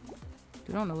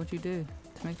 You don't know what you did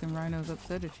to make them rhinos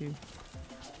upset at you.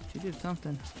 But you did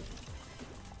something.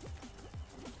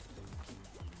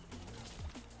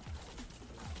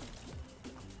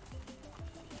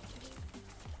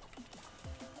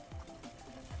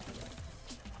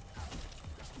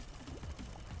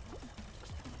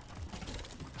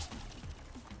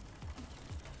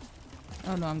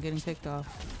 Oh no, I'm getting picked off.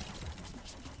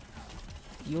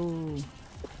 Yo.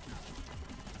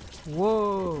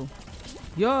 Whoa.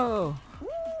 Yo.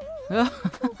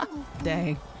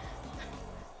 Dang.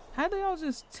 How'd they all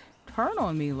just turn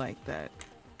on me like that?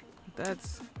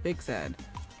 That's big sad.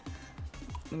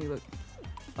 Let me look.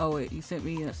 Oh wait, you sent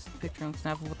me a picture on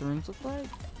Snap of what the rooms look like?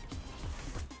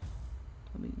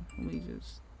 Let me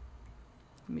just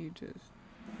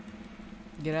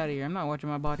get out of here. I'm not watching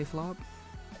my body flop.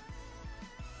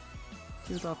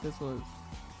 Who thought this was?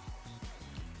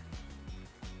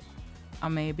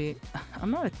 I'm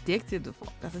not addicted to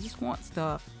flop, guys. I just want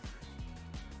stuff.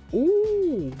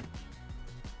 Ooh.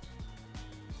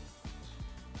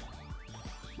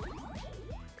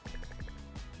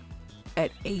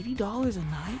 At $80 a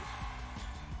night?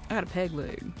 I got a peg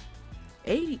leg.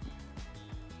 80.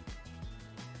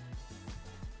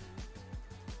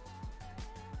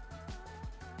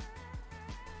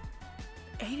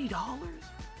 $80?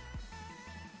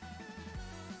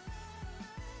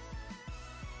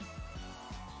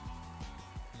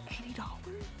 $80?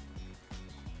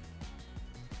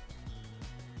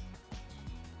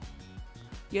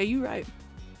 Yeah, you right.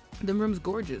 Them rooms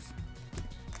gorgeous.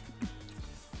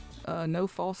 No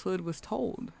falsehood was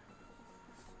told.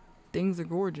 Things are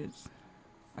gorgeous.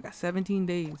 I got 17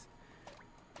 days.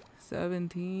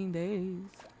 17 days.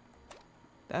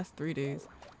 That's 3 days.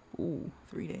 Ooh,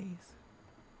 3 days.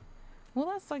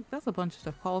 Well, that's a bunch of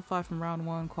stuff. Qualify from round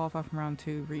 1, qualify from round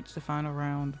 2, reach the final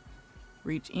round,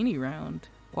 reach any round,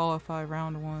 qualify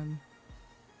round 1.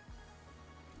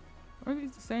 Are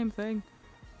these the same thing?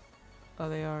 Oh,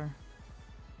 they are.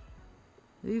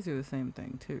 These are the same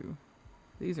thing too.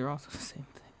 These are also the same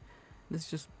thing. This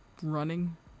is just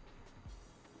running.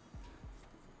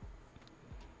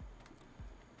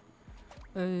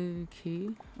 Okay.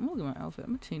 I'm looking at my outfit.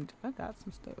 I'm gonna change. I got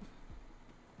some stuff.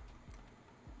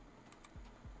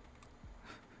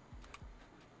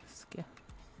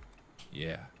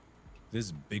 Yeah. This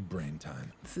is big brain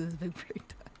time. This is big brain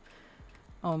time.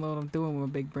 I don't know what I'm doing with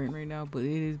my big brain right now, but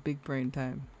it is big brain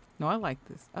time. No, I like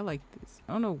this. I like this.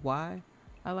 I don't know why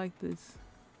I like this,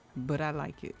 but I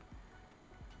like it.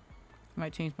 I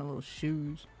might change my little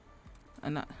shoes.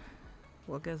 Well,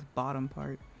 I guess bottom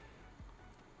part.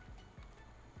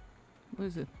 What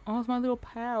is it? Oh, it's my little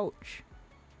pouch.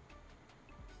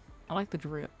 I like the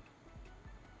drip.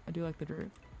 I do like the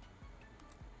drip.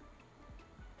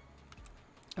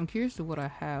 I'm curious to what I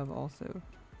have also.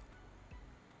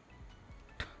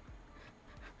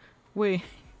 Wait,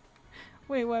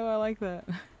 why do I like that?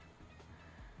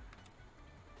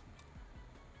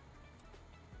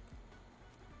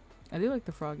 I do like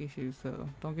the froggy shoes though,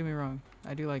 don't get me wrong.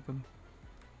 I do like them.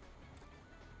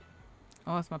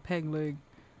 Oh, that's my peg leg.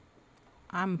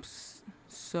 I'm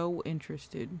so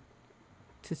interested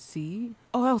to see.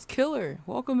 Oh, that was Killer.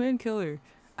 Welcome in, Killer.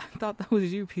 I thought that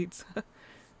was you, Pizza.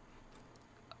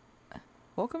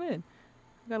 Welcome in.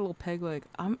 I got a little peg leg.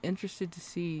 I'm interested to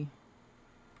see.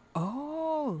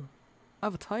 Oh, I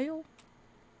have a tail?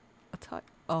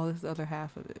 Oh, this is the other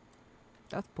half of it.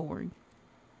 That's boring.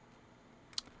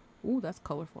 Ooh, that's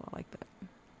colorful. I like that.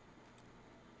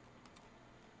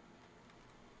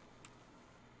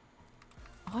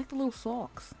 I like the little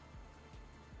socks.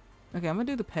 Okay, I'm gonna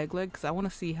do the peg leg because I want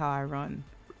to see how I run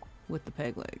with the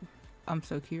peg leg. I'm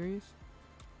so curious.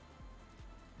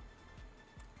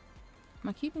 Am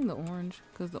I keeping the orange?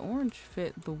 Because the orange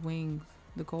fit the wings,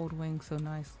 the gold wings so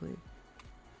nicely.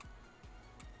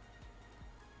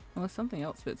 Unless something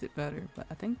else fits it better, but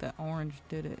I think that orange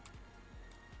did it.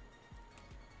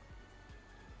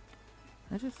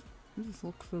 It just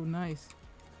looks so nice.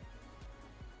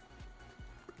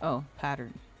 Oh,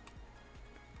 pattern.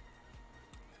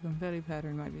 The confetti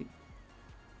pattern might be.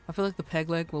 I feel like the peg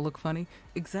leg will look funny.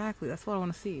 Exactly, that's what I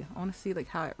want to see. I want to see like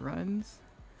how it runs.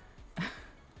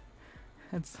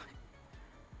 It's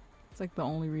like the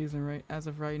only reason right as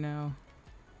of right now.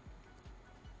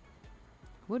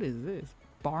 What is this?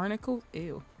 Barnacles?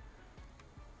 Ew.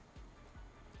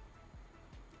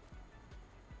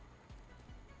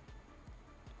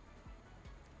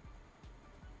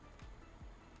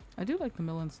 I do like the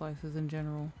melon slices in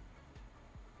general.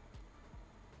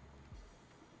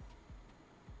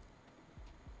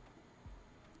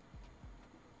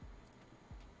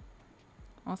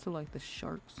 Also like the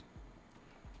sharks.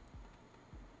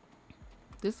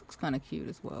 This looks kind of cute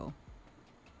as well.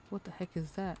 What the heck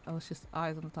is that? Oh, it's just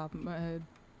eyes on the top of my head.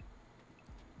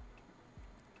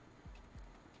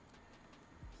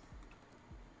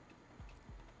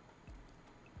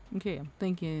 Okay, I'm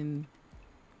thinking...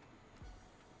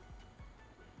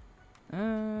 I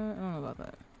don't know about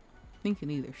that. Thinking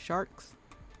either sharks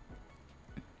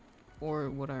or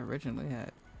what I originally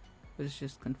had, but it's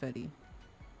just confetti.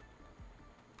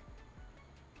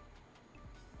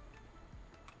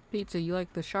 Pizza, you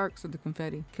like the sharks or the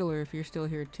confetti? Killer, if you're still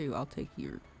here too, I'll take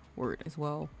your word as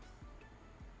well.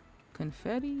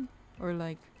 Confetti or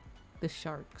like the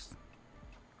sharks?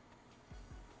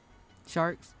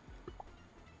 Sharks?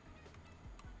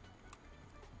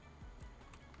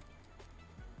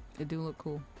 They do look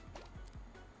cool.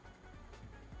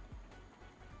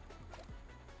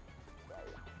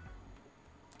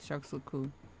 Sharks look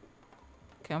cool.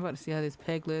 Okay, I'm about to see how this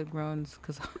peg leg runs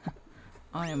because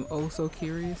I am oh so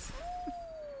curious.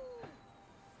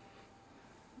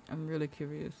 I'm really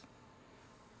curious.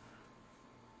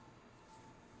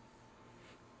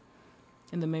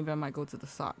 And then maybe I might go to the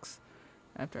socks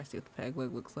after I see what the peg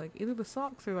leg looks like. Either the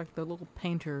socks or like the little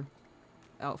painter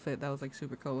outfit that was like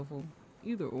super colorful.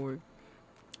 Either or.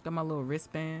 Got my little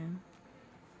wristband.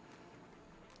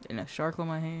 And a shark on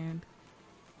my hand.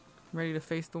 Ready to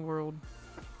face the world.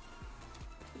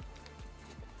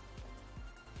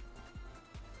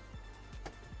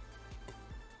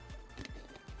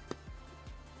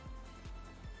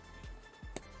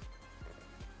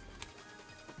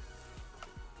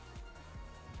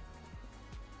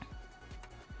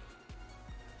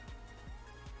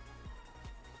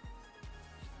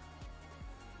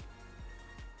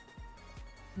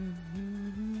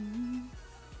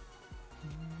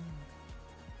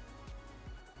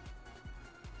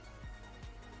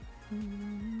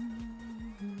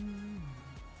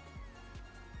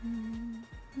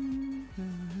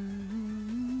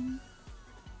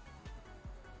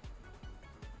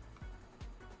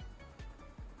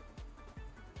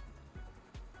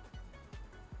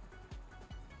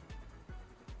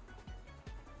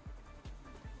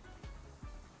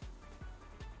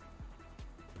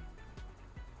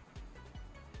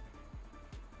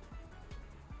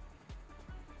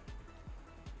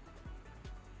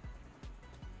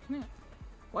 Yeah.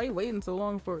 Why are you waiting so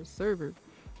long for a server?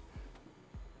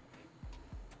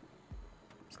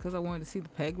 It's because I wanted to see the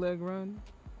peg leg run?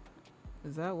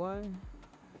 Is that why?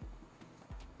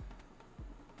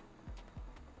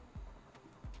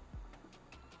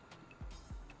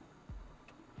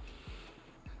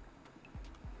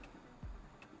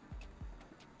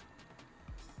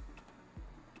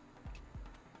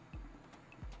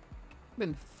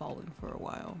 Been falling for a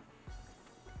while.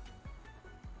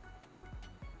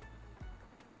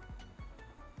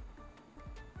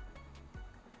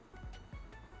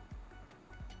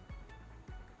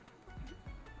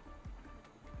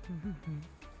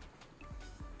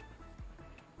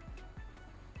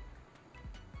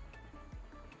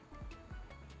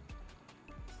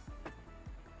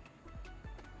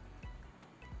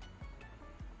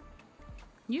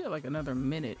 Yeah, like another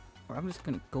minute, or I'm just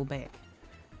gonna go back.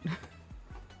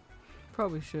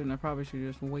 Probably shouldn't. I probably should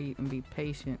just wait and be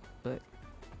patient, but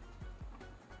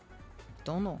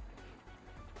don't know.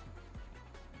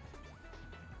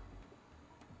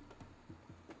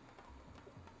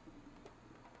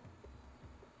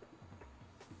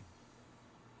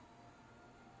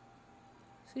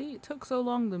 See, it took so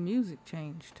long, the music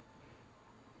changed.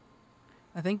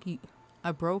 I think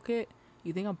I broke it.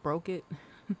 You think I broke it?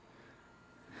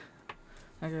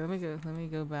 Okay, let me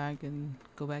go back and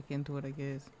go back into it, I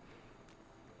guess.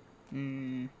 Let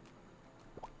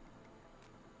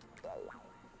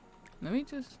me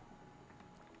just...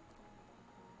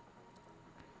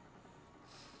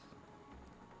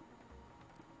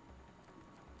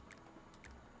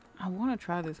 I want to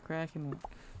try this Kraken one.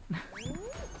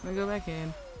 Let me go back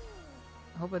in.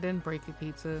 I hope I didn't break it,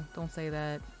 pizza. Don't say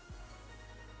that.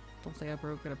 Don't say I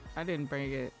broke it. I didn't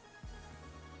break it.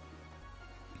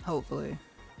 Hopefully.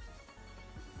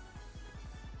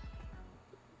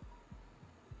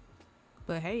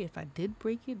 But hey, if I did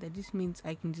break it, that just means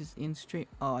I can just end stream.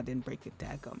 Oh, I didn't break it.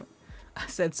 Dadgummit. I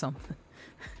said something.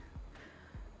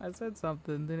 I said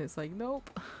something. Then it's like, nope.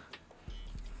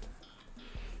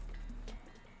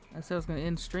 I said I was gonna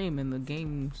end stream and the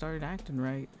game started acting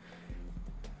right.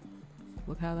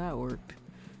 Look how that worked.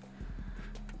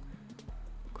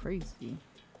 Crazy.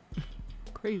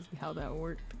 Crazy how that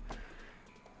worked.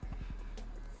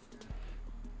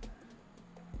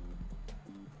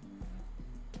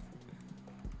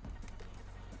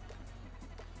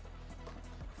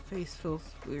 face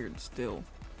feels weird still.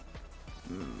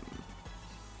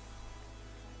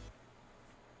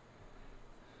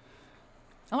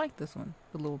 I like this one.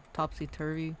 The little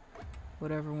topsy-turvy,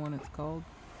 whatever one it's called.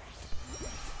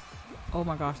 Oh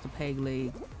my gosh, the peg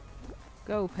leg.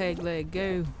 Go, peg leg,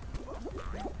 go.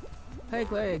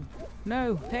 Peg leg.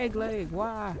 No, peg leg,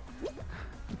 why?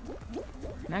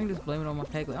 Now I can just blame it on my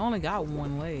peg leg. I only got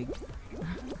one leg.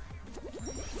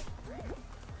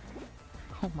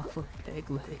 Oh, my little peg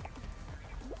leg.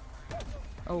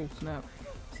 Oh, snap.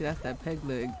 See, that's that peg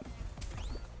leg.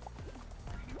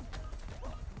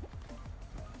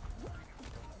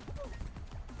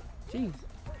 Jeez.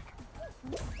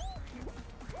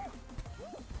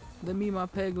 Let me my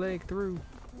peg leg through.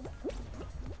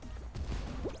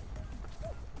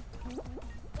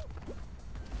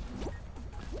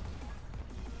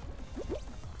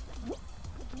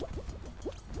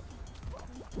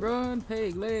 Run,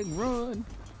 peg leg, run.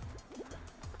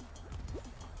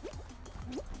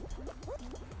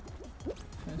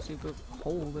 Trying to see if there's a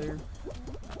hole there.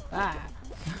 Ah!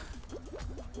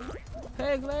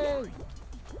 Peg leg!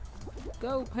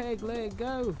 Go, peg leg,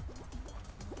 go!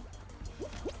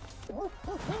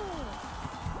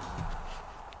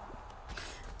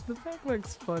 The peg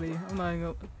leg's funny. I'm not even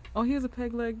gonna. Oh, he has a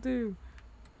peg leg too.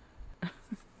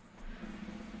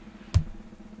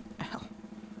 Ow.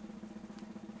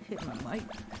 Hit my mic.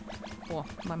 Well,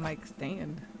 my mic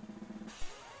stand.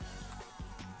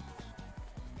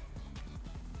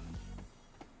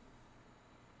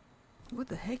 What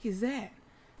the heck is that?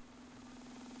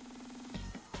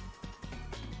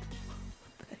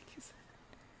 What the heck is that?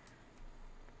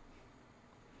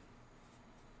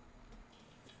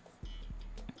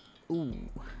 Ooh.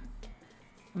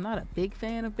 I'm not a big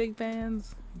fan of big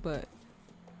fans, but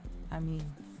I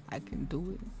mean, I can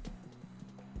do it.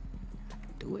 I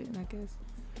can do it, I guess.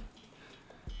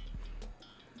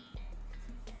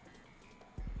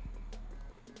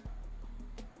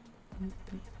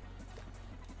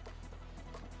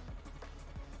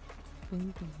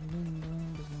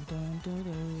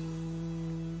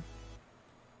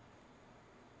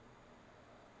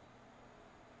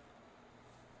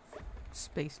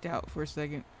 Spaced out for a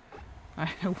second. I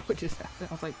don't know what just happened.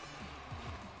 I was like,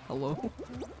 hello?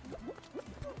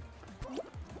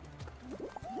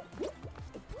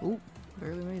 Oop,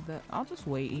 barely made that. I'll just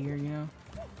wait here, you know.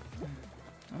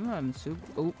 I'm not in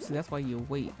super. Oops, that's why you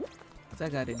wait. Cause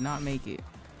that guy did not make it.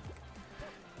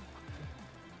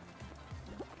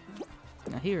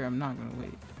 Now here I'm not gonna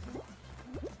wait.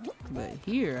 But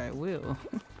here I will.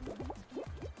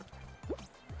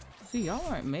 See, y'all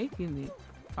aren't making it.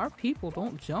 Our people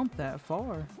don't jump that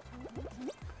far.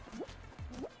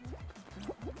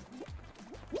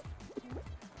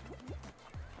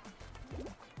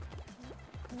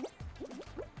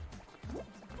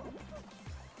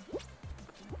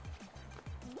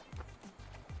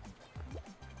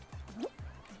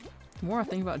 The more I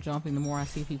think about jumping, the more I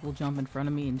see people jump in front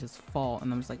of me and just fall,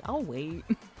 and I'm just like, I'll wait.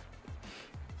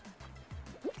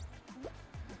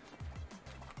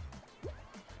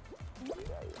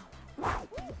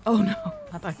 Oh no,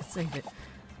 I thought I could save it.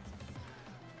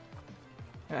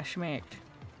 I got smacked.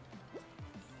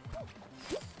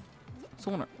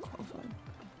 Someone qualified.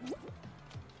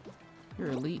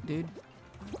 You're elite, dude.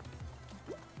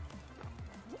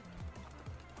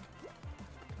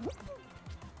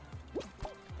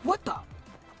 What the?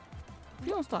 If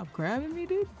you don't stop grabbing me,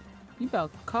 dude, you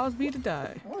about to cause me to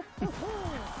die.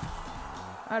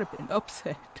 I'd have been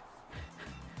upset.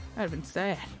 I'd have been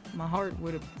sad. My heart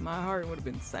would have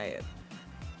been sad.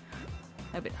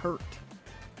 I've been hurt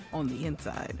on the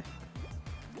inside.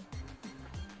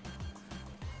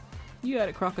 You got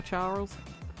it, Crocker Charles.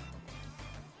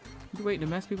 You waiting to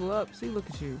mess people up? See, look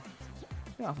at you.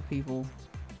 Get off of people.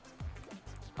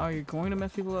 Oh, you're going to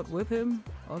mess people up with him?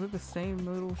 Oh, they're the same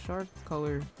little shark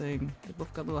color thing. They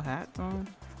both got little hats on.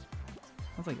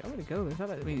 I was like, I gotta go. There's not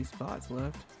that many spots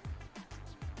left.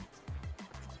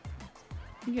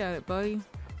 You got it, buddy.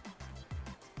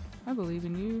 I believe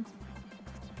in you.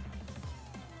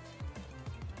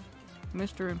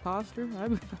 Mr. Imposter? I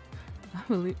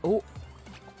believe. Oh!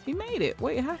 He made it!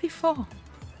 Wait, how'd he fall?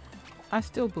 I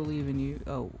still believe in you.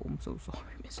 Oh, I'm so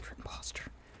sorry, Mr.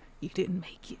 Imposter. You didn't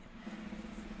make it.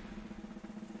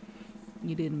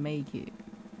 You didn't make it.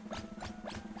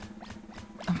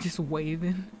 I'm just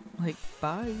waving. Like,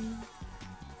 bye.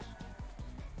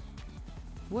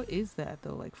 What is that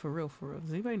though? Like, for real, for real.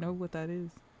 Does anybody know what that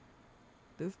is?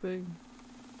 This thing?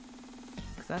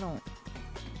 Because I don't.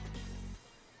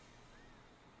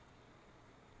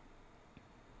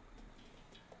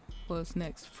 What's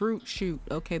next? Fruit shoot.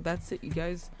 Okay, that's it, you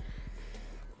guys.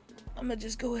 I'm gonna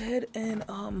just go ahead and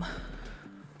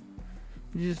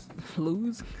just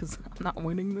lose because I'm not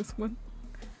winning this one.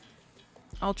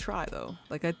 I'll try though.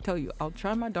 Like I tell you, I'll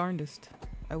try my darndest.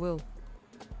 I will.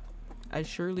 I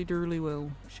surely doodly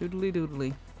will. Shoodly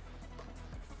doodly.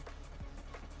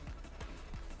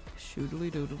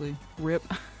 Shoodly doodly. Rip.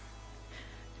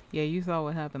 Yeah, you saw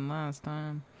what happened last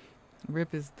time.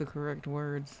 Rip is the correct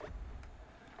words.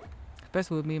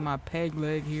 Especially with me and my peg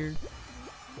leg here.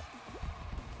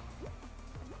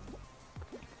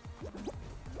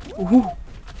 Ooh.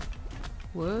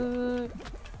 What?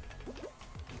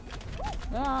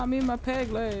 Ah, me and my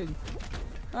peg leg.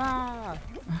 Ah.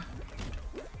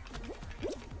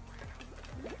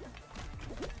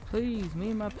 Please,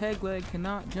 me and my peg leg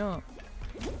cannot jump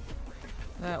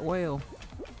that well.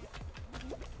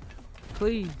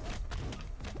 Please.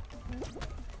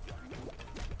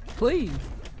 Please.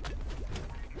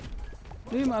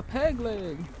 Me and my peg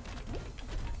leg.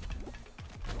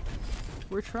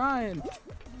 We're trying.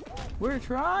 We're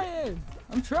trying.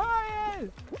 I'm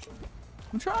trying.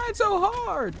 I'm trying so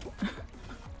hard.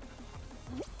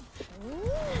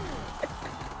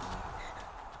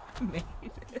 Made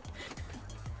it.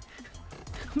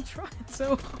 I'm trying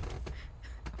so hard.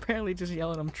 Apparently just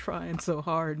yelling I'm trying so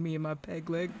hard, me and my peg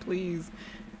leg, please,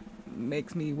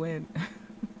 makes me win.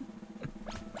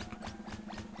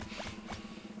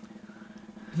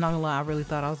 Not gonna lie, I really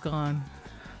thought I was gone.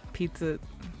 Pizza,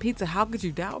 how could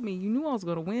you doubt me? You knew I was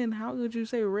gonna win. How could you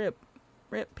say rip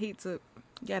pizza?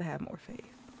 You gotta have more faith.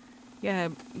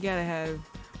 You gotta have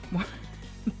more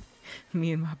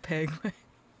me and my peg leg.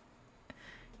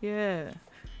 Yeah.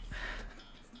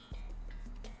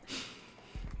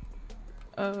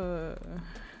 I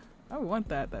want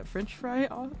that French fry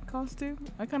costume.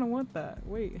 I kind of want that.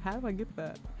 Wait, how do I get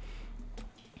that?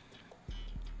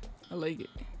 I like it.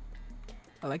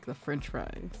 I like the French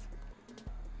fries.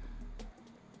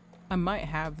 I might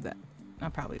have that. I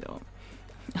probably don't.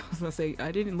 I was gonna say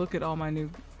I didn't look at all my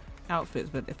new outfits,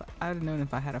 but if I'd have known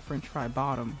if I had a French fry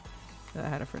bottom, that I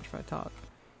had a French fry top.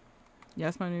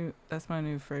 Yeah, that's my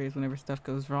new phrase. Whenever stuff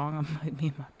goes wrong, I'm like me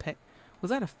and my pet.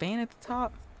 Was that a fan at the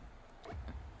top?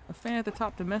 A fan at the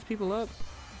top to mess people up?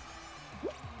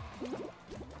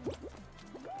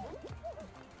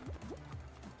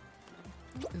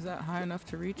 Is that high enough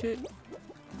to reach it?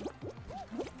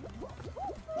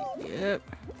 Yep.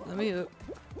 Let me up.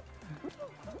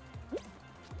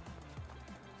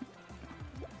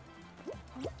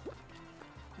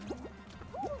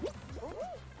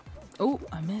 Oh,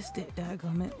 I missed it.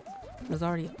 Dadgummit. It was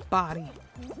already a body.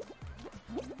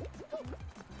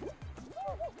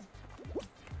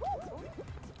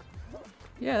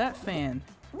 Yeah, that fan.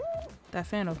 That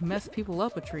fan of mess people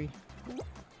up a tree.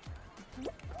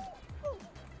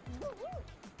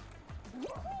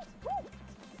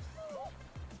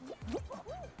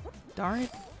 Darn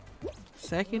it.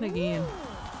 Second again.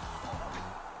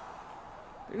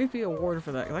 There needs to be an award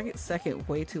for that, because I get second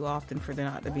way too often for there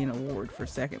not to be an award for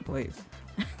second place.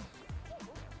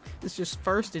 It's just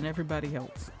first and everybody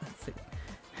else. That's it.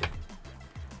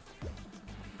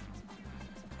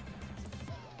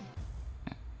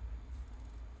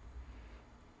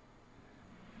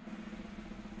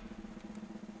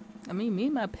 I mean, me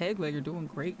and my peg leg are doing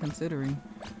great considering.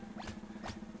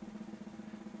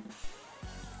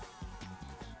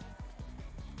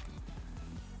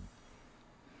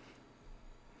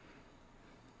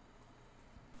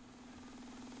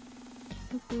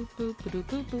 Boop, boop, boop,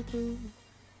 boop, boop, boop.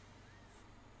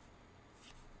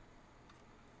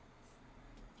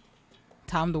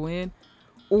 Time to win.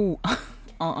 Ooh,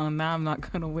 now I'm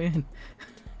not gonna win.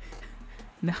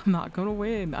 Now I'm not gonna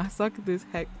win. I suck at this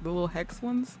the little hex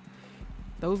ones.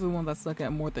 Those are the ones I suck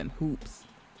at more than hoops.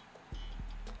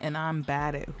 And I'm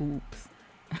bad at hoops.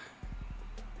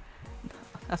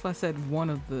 That's why I said one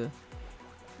of the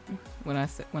when I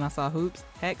saw hoops,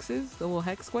 hexes, the little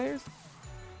hex squares.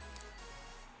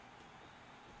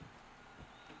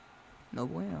 No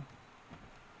bueno.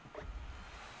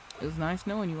 It was nice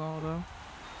knowing you all though.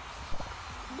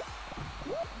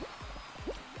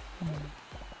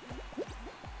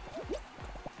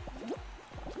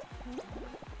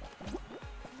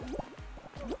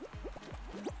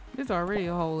 There's already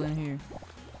a hole in here.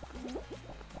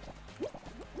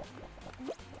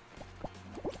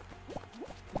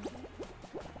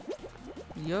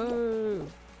 Yo.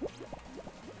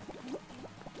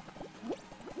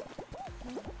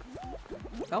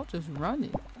 I'll just run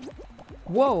it.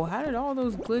 Whoa, how did all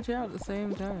those glitch out at the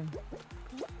same time?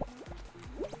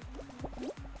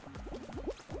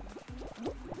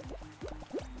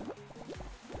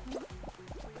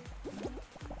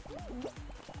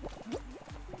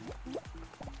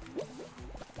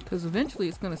 Because eventually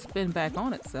it's going to spin back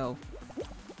on itself.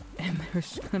 And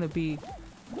there's going to be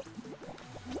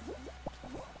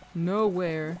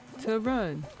nowhere to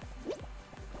run.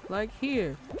 Like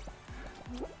here.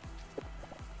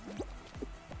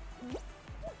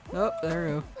 Oh, there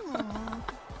we go.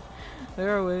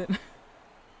 There I went.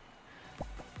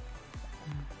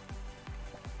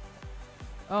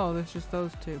 Oh, there's just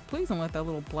those two. Please don't let that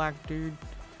little black dude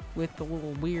with the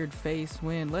little weird face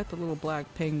win. Let the little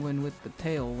black penguin with the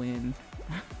tail win.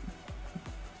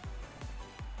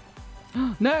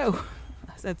 No!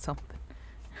 I said something.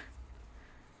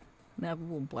 Now the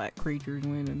little black creature's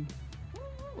winning.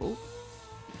 Oh.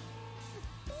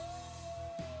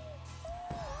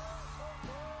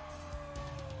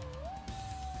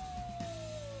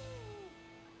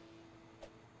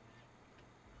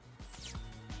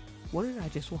 What did I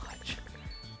just watch?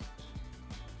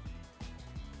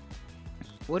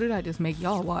 What did I just make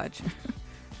y'all watch?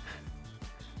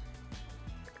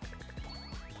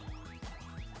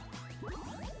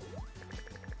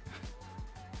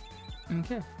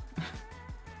 Okay.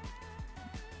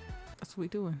 That's what we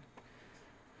doing.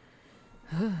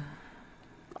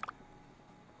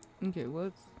 Okay,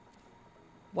 what's...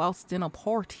 Whilst in a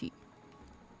party.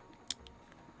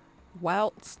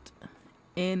 Whilst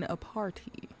in a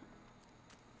party.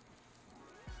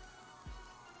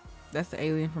 That's the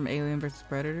alien from Alien vs.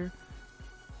 Predator.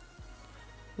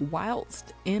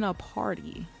 Whilst in a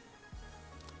party.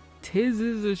 'Tis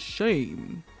is a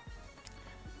shame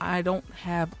I don't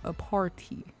have a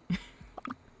party.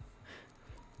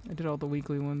 I did all the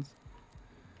weekly ones.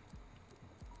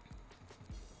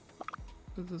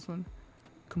 What's this one?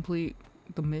 Complete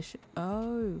the mission.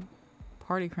 Oh.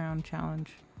 Party crown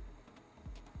challenge.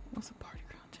 What's a party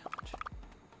crown challenge?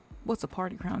 What's a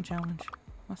party crown challenge?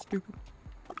 Am I stupid?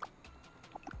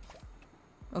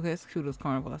 Okay, it's Kudos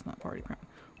Carnival. That's not party crown.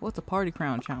 What's a party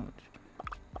crown challenge?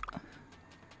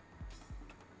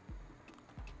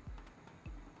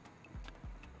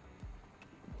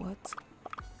 What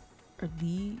are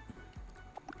the...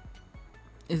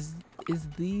 Is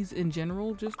these in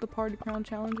general just the party crown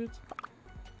challenges?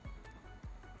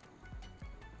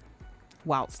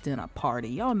 Whilst in a party.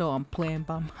 Y'all know I'm playing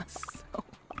by myself.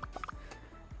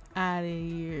 Out of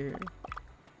here.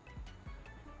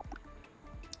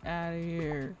 Out of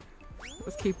here.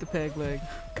 Let's keep the peg leg.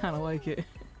 Kind of like it.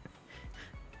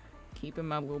 Keeping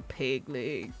my little peg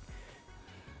leg.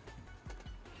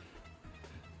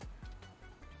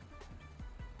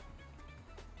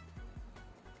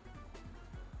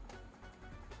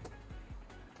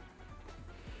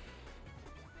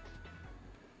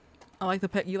 I like the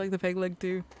peg. You like the peg leg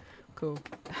too? Cool.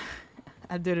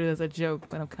 I did it as a joke,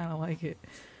 but I kind of like it.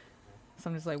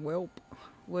 So I'm just like, well,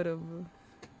 whatever.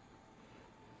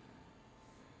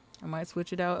 I might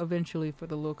switch it out eventually for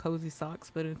the little cozy socks,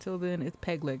 but until then, it's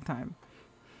peg leg time.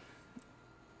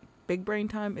 Big brain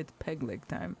time, it's peg leg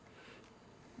time.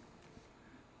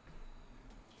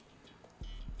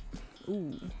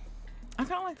 Ooh. I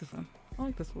kind of like this one. I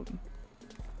like this one.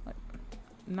 Like,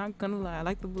 not gonna lie, I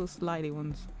like the little slidey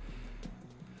ones.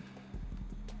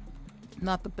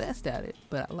 Not the best at it,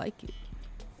 but I like it.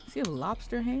 See the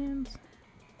lobster hands?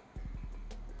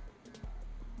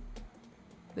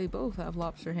 They both have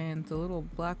lobster hands. The little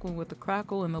black one with the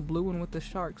crackle and the blue one with the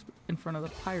sharks in front of the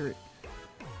pirate.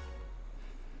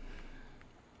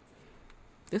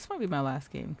 This might be my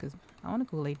last game because I want to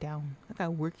go lay down. I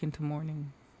got work into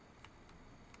morning.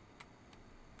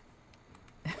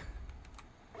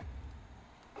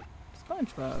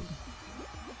 SpongeBob.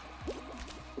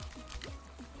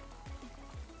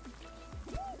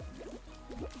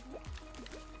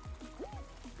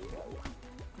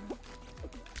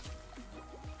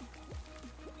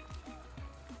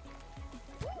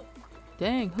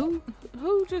 Dang,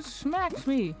 who just smacked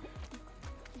me?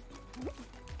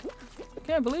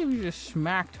 Can't believe you just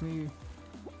smacked me.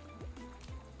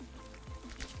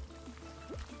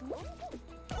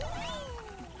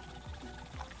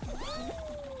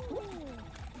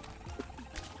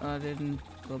 I didn't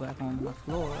go back on my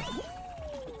floor.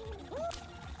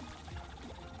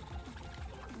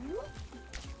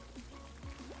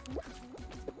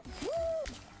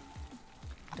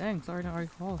 Dang, sorry not already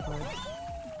qualified.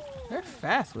 They're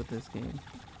fast with this game.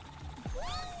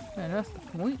 Man, that's the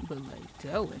point, but like,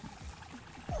 telling.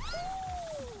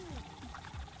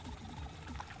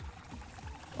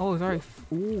 Oh, it's already.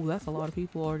 Ooh, that's a lot of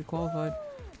people already qualified.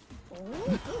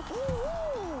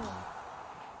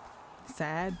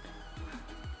 Sad.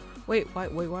 Wait, why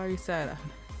are you sad?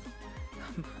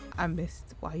 I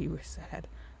missed why you were sad.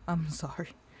 I'm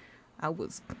sorry. I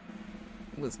was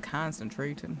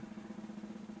concentrating.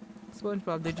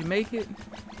 SpongeBob, did you make it?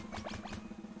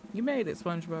 You made it,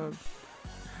 SpongeBob.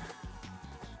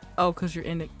 Oh, cause you're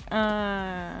in it.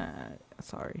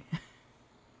 Sorry.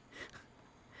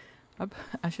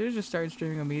 I should have just started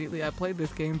streaming immediately. I played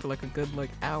this game for like a good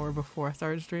hour before I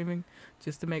started streaming,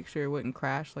 just to make sure it wouldn't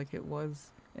crash like it was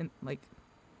in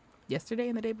yesterday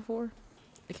and the day before.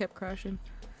 It kept crashing.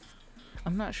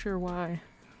 I'm not sure why,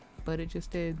 but it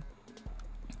just did.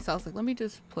 So I was like, let me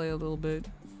just play a little bit,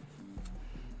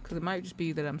 because it might just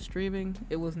be that I'm streaming.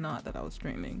 It was not that I was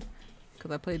streaming,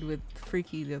 because I played with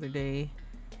Freaky the other day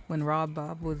when Rob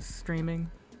Bob was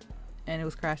streaming, and it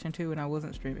was crashing too, and I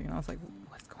wasn't streaming, and I was like,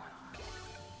 what's going on?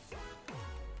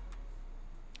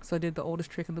 So I did the oldest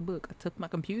trick in the book. I took my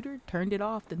computer, turned it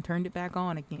off, then turned it back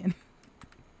on again.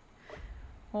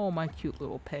 Oh, my cute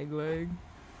little peg leg.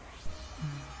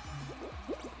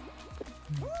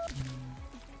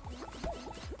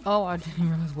 Oh, I didn't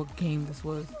even realize what game this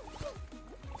was.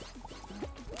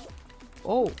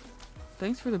 Oh,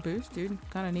 thanks for the boost, dude.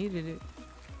 Kinda needed it.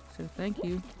 So thank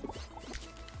you.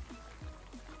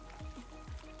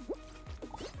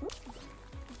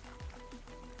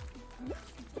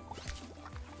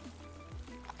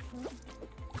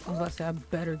 I was about to say, I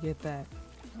better get that.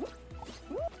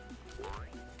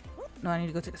 No, I need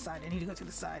to go to the side. I need to go to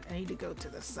the side. I need to go to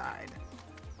the side.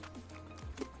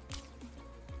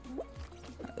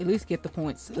 At least get the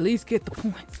points. At least get the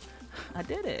points. I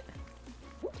did it.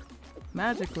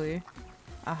 Magically,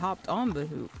 I hopped on the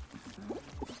hoop.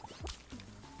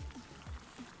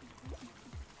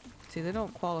 See, they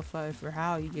don't qualify for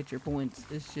how you get your points.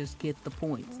 It's just get the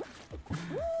points.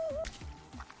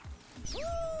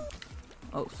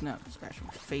 Oh, snap. Scratch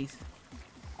my face.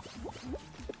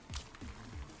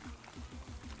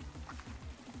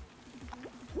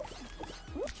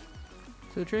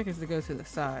 So the trick is to go to the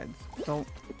sides. Don't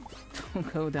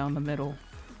go down the middle.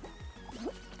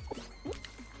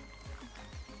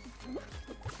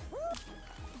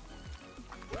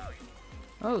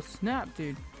 Oh snap,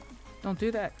 dude. Don't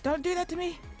do that. Don't do that to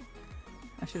me!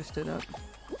 I should have stood up.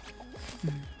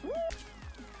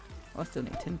 Oh, I still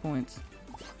need 10 points.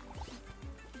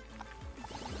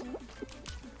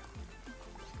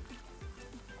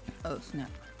 Oh snap.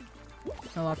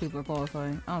 A lot of people are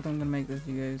qualifying. I don't think I'm gonna make this,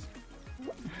 you guys.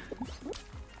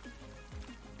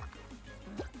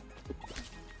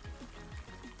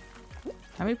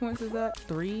 How many points is that?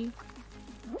 3?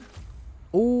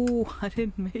 Oh, I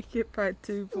didn't make it by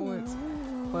 2 points.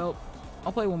 Well,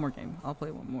 I'll play one more game. I'll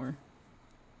play one more.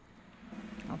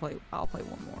 I'll play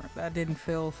one more. That didn't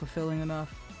feel fulfilling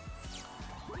enough.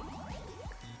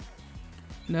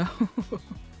 No.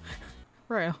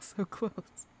 Right, I was so close.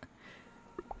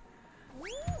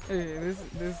 Okay,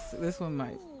 this one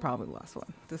might probably the last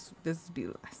one. This will be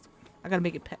the last one. I gotta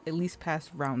make it at least past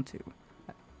round 2.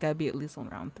 Gotta be at least on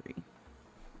round 3.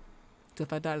 So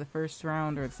if I die the first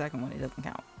round or the second one, it doesn't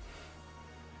count.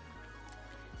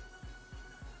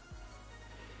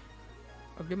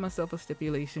 I'll give myself a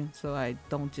stipulation so I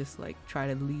don't just try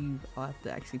to leave. I'll have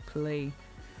to actually play.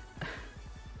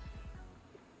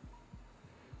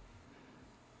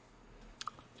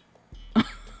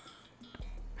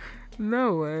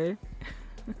 No way.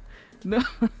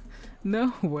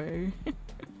 No way.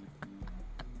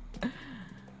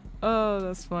 Oh,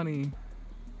 that's funny.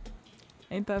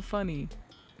 Ain't that funny?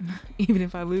 Even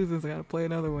if I lose this, I gotta play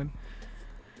another one.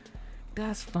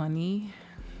 That's funny.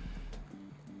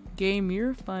 Game,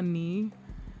 you're funny.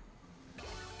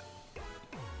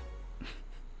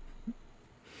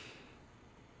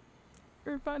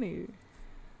 You're funny.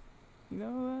 You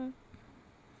know that?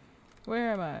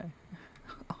 Where am I?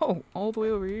 Oh, all the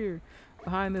way over here.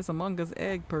 Behind this Among Us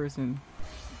egg person.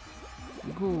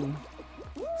 Cool.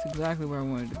 That's exactly where I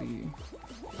wanted to be.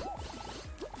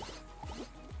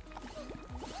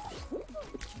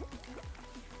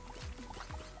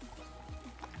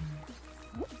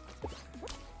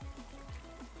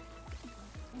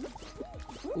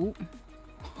 Ooh.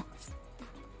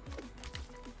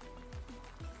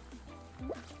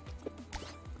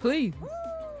 Please.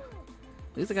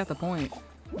 At least I got the point.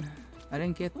 I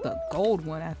didn't get the gold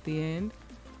one at the end,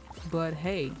 but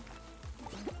hey.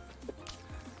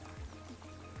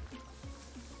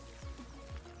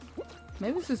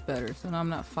 Maybe this is better, so now I'm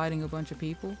not fighting a bunch of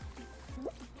people.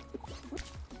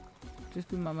 Just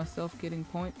be by myself getting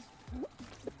points.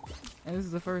 And this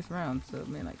is the first round, so I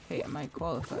mean, hey, I might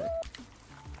qualify.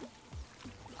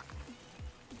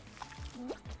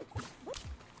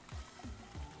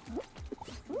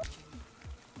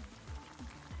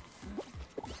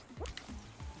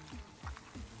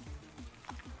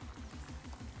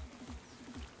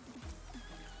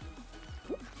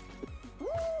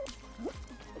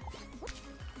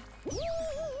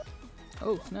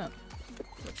 Oh snap.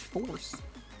 Such force.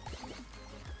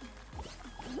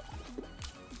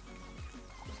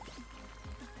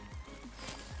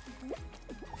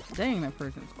 Dang, that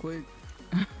person's quick.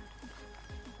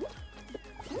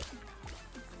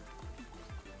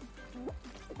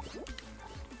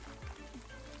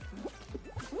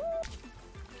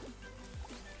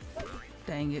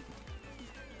 Dang it.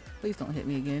 Please don't hit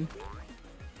me again.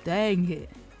 Dang it.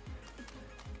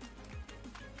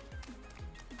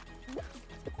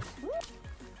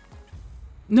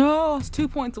 No, it's 2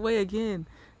 points away again.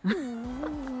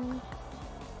 I'm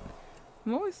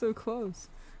always so close.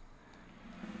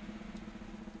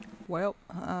 Well,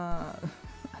 I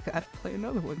gotta play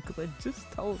another one because I just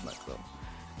told myself.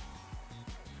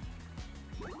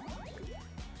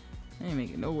 I ain't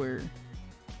making nowhere.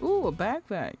 Ooh, a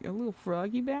backpack. A little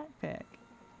froggy backpack.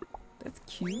 That's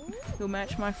cute. It'll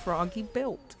match my froggy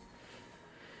belt.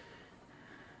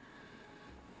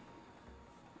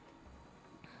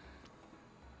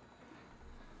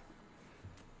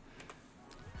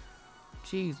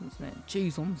 Jesus, man.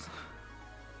 Jesus.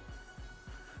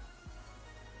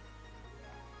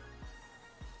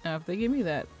 Now, if they give me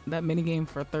that mini game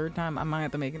for a third time, I might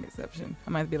have to make an exception. I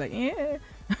might be like, yeah.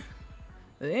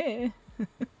 Yeah.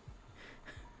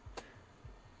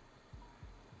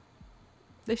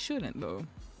 They shouldn't, though.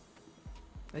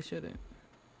 They shouldn't.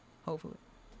 Hopefully.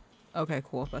 Okay,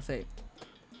 cool. If I say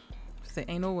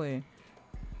ain't no way.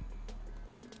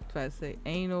 If I say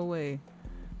ain't no way.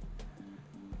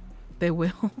 They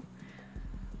will.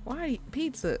 Why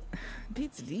pizza?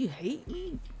 Pizza, do you hate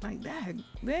me? Like that?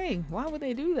 Dang, why would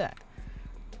they do that?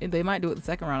 And they might do it the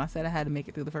second round. I said I had to make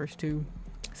it through the first two.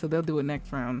 So they'll do it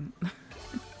next round.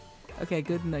 Okay,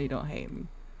 good to know you don't hate me.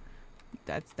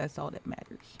 That's all that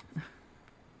matters.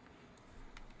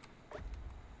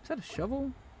 Is that a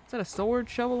shovel? Is that a sword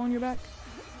shovel on your back?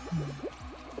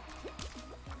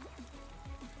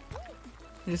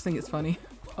 I just think it's funny.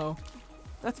 Oh,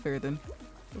 that's fair then.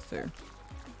 That's fair.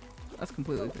 That's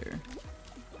completely fair.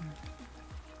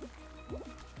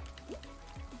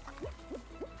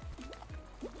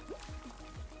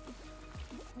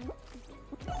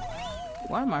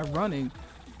 Why am I running?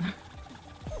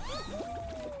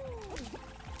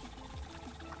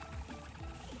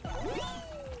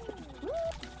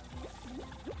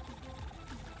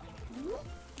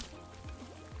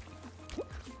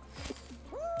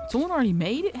 Someone already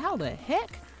made it? How the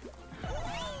heck?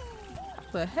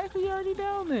 How the heck are you already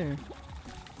down there?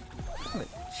 What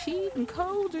cheat and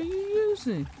codes are you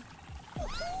using?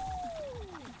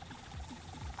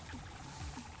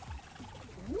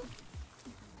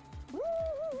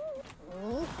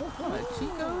 What, cheat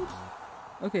codes?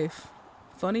 Okay,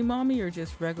 funny mommy or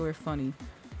just regular funny?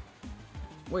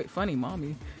 Wait, funny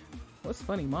mommy? What's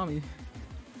funny mommy?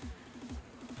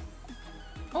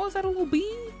 Oh, is that a little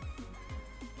bee?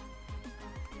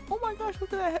 Oh my gosh,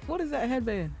 look at that. What is that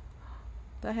headband?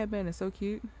 That headband is so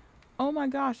cute. Oh my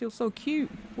gosh, it's so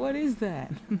cute. What is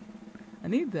that? I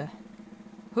need that.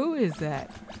 Who is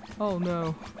that? Oh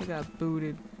no, I got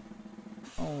booted.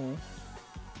 Oh.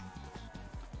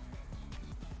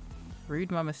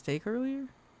 Read my mistake earlier?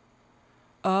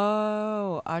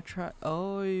 Oh, I tried.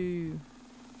 Oh.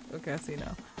 Okay, I see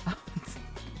now.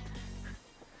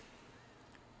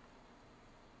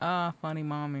 Ah, funny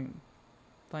moment.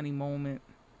 Funny moment.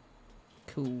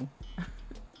 Cool.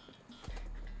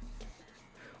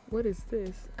 What is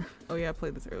this? Oh yeah, I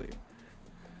played this earlier.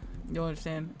 You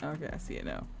understand? Okay, I see it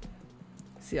now.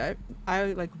 See, I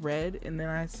like read and then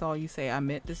I saw you say I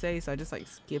meant to say, so I just like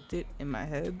skipped it in my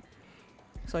head.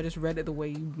 So I just read it the way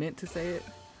you meant to say it.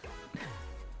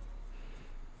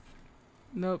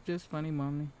 Nope, just funny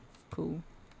mommy. Cool.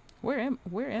 Where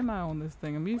am I on this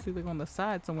thing? I'm usually like on the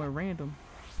side somewhere random.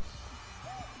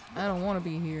 I don't want to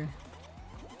be here.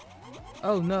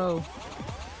 Oh no.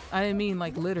 I didn't mean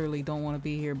like literally don't want to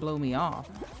be here, blow me off.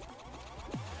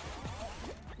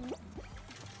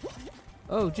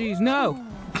 Oh geez, no!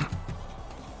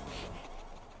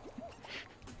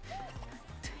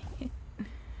 Dang it.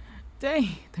 Dang,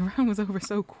 the round was over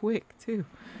so quick too.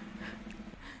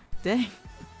 Dang.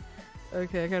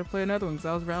 Okay, I gotta play another one because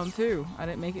that was round 2. I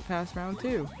didn't make it past round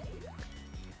 2.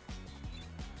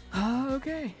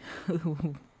 Okay.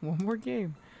 One more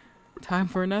game. Time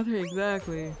for another,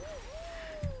 exactly.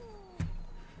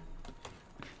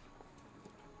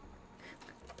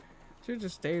 Should've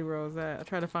just stayed where I was at. I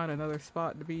tried to find another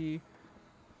spot to be.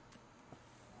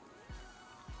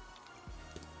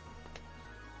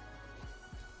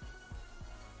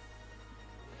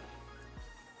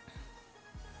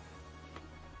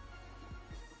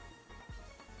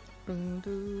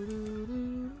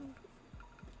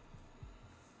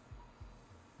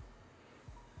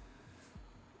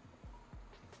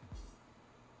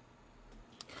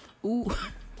 Ooh.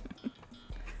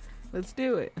 Let's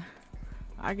do it.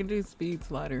 I can do speed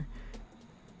slider.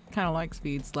 Kind of like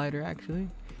speed slider, actually.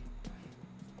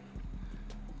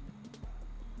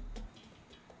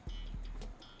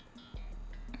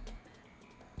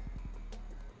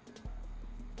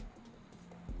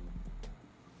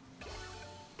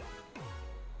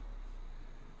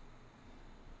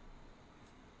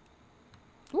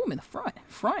 Ooh, I'm in the front.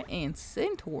 Front and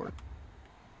centaur.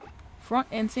 Front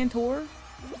and centaur.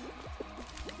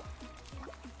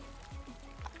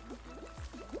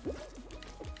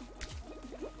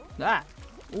 Ah!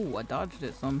 Ooh, I dodged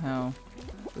it somehow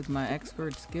with my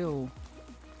expert skill.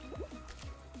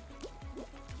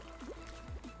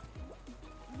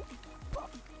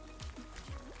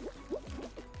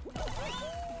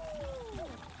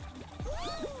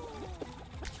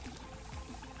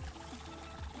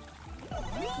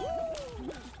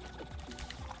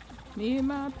 Me and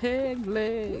my peg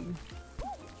leg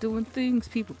doing things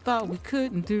people thought we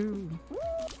couldn't do,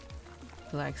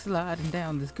 like sliding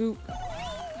down this goop.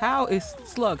 How is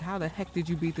Slug? How the heck did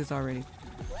you beat this already?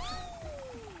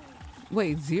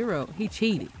 Wait, 0. He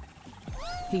cheated.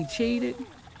 He cheated.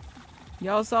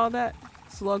 Y'all saw that?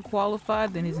 Slug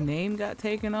qualified, then his name got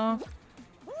taken off.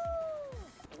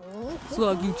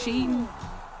 Slug, you cheating?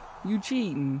 You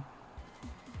cheating.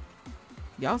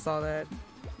 Y'all saw that.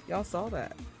 Y'all saw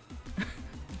that.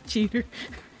 Cheater.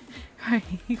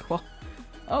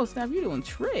 Oh snap, you doing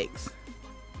tricks.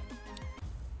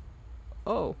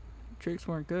 Oh, tricks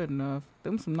weren't good enough.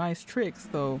 Them some nice tricks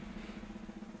though.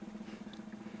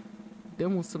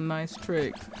 Them was some nice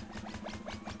tricks.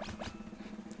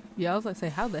 Yeah, I was like, say,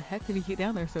 how the heck did he get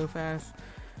down there so fast?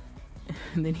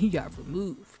 And then he got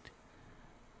removed.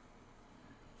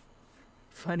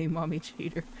 Funny mommy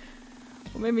cheater.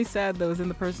 What made me sad though is then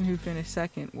the person who finished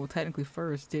second, well technically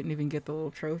first, didn't even get the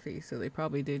little trophy, so they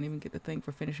probably didn't even get the thing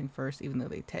for finishing first, even though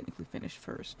they technically finished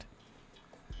first.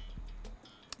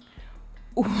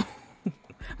 Ooh.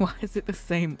 Why is it the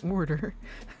same order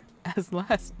as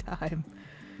last time?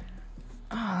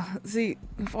 See,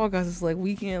 Fall Guys is like,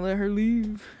 we can't let her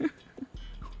leave.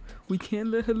 We can't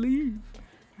let her leave.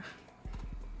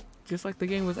 Just like the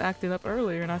game was acting up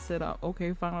earlier, and I said, oh,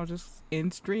 okay, fine, I'll just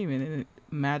end streaming, and it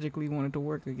magically wanted to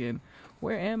work again.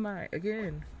 Where am I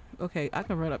again? Okay, I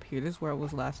can run up here. This is where I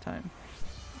was last time.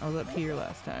 I was up here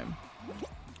last time.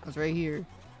 I was right here,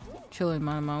 chilling,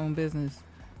 minding my own business.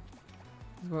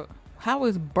 How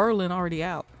is Berlin already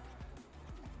out?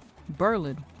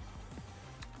 Berlin,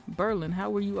 how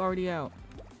were you already out?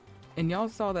 And y'all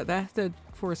saw that that said,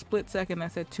 for a split second,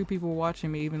 that said 2 people watching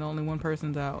me, even though only 1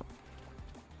 person's out.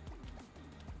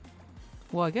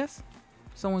 Well, I guess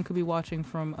someone could be watching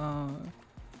from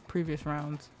previous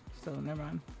rounds, so never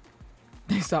mind.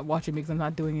 They stopped watching me because I'm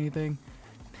not doing anything.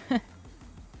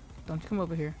 Don't you come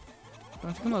over here.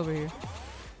 Don't you come over here.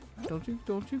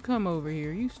 Don't you come over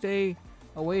here. You stay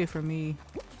away from me.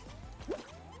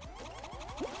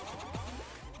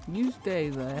 You stay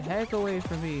the heck away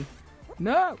from me.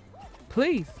 No!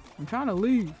 Please! I'm trying to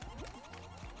leave.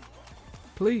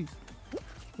 Please.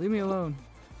 Leave me alone.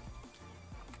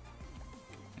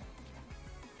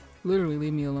 Literally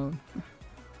leave me alone.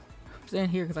 I'm standing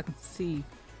here because I can see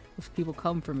if people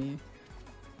come for me.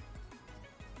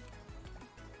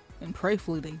 And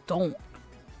prayerfully they don't.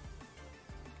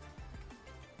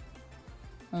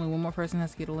 Only 1 more person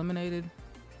has to get eliminated.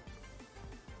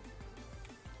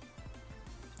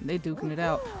 They duking it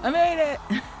out. I made it!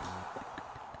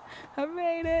 I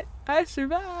made it! I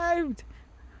survived!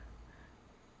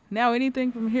 Now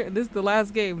anything from here. This is the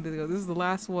last game. This is the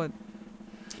last one.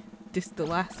 This is the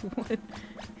last one.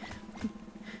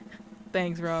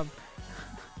 Thanks, Rob.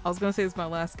 I was gonna say it's my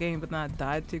last game, but then I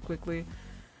died too quickly.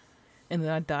 And then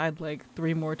I died like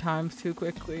 3 more times too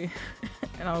quickly.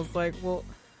 And I was like, well,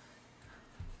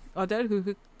 I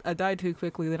died too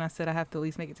quickly, then I said I have to at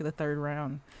least make it to the 3rd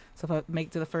round. So if I make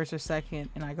it to the 1st or 2nd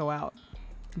and I go out,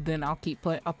 then I'll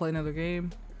play another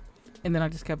game. And then I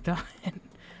just kept dying.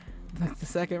 Like the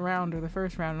 2nd round or the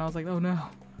 1st round, and I was like, oh no.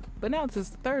 But now it's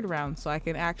the 3rd round, so I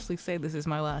can actually say this is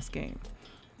my last game.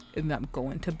 And I'm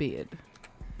going to bed.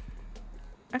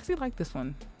 I actually like this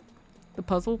one. The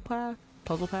puzzle path.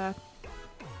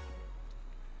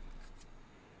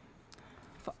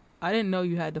 I didn't know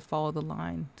you had to follow the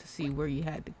line to see where you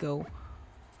had to go.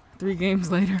 3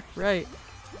 games later. Right.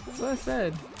 That's what I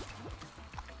said.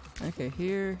 Okay,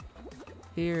 here,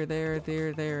 there.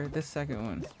 This 2nd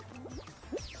one.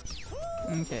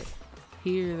 Okay.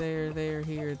 Here, there,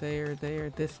 here, there.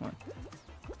 This one.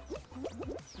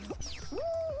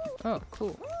 Oh,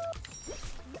 cool.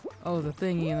 Oh, the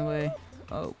thingy in the way.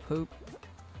 Oh, poop.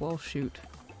 Well, shoot.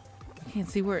 I can't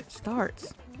see where it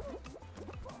starts.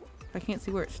 can't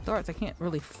see where it starts. I can't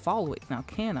really follow it now,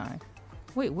 can I?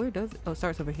 Wait, where does it? Oh, it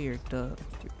starts over here. Duh.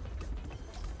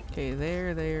 Okay,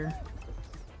 there,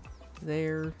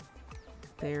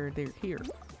 here.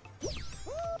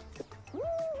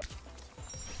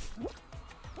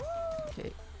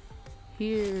 Okay,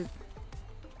 here.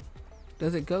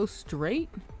 Does it go straight?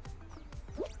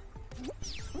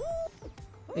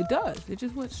 It does. It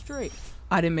just went straight.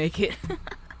 I didn't make it.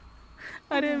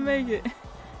 I didn't make it.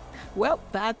 Well,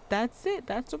 that's it.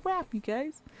 That's a wrap, you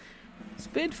guys. It's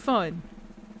been fun.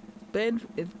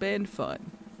 It's been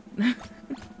fun. I'm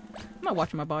not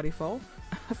watching my body fall.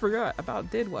 I forgot.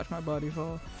 Did watch my body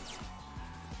fall.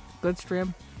 Good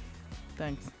stream.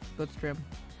 Thanks. Good stream.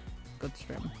 Good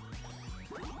stream.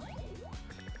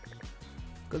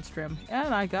 Good stream.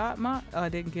 And I got my... Oh, I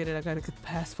didn't get it. I got a good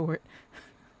pass for it.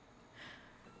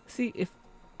 See, if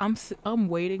I'm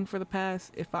waiting for the pass.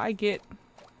 If I get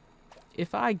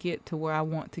to where I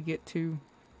want to get to,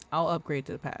 I'll upgrade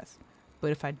to the pass.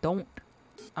 But if I don't,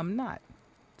 I'm not.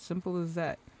 Simple as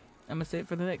that. I'm gonna save it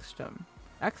for the next time.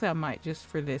 Actually, I might just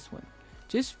for this one.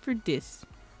 Just for this.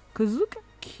 Cause look how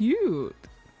cute.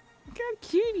 Look how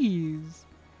cute he is.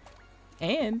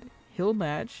 And he'll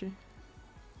match.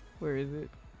 Where is it?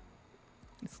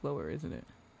 It's lower, isn't it?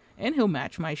 And he'll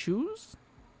match my shoes.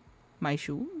 My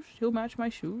shoes. He'll match my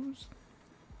shoes.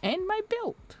 And my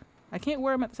belt. I can't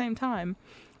wear them at the same time,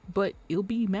 but it'll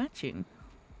be matching.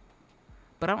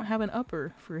 But I don't have an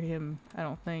upper for him, I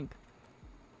don't think.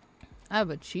 I have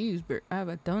a cheeseburger. I have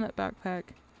a donut backpack,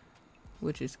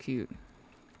 which is cute.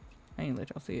 I ain't let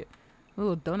y'all see it. A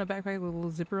little donut backpack with a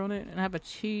little zipper on it. And I have a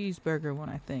cheeseburger one,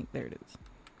 I think. There it is.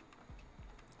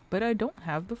 But I don't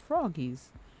have the froggies.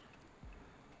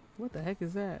 What the heck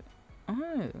is that?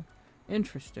 Oh,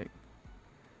 interesting.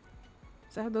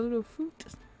 So I have the little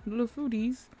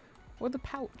foodies. Or the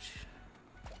pouch.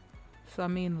 So I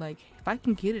mean, like, if I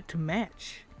can get it to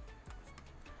match,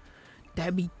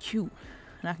 that'd be cute.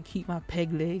 And I can keep my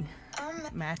peg leg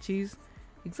matchies.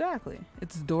 Exactly.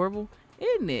 It's adorable,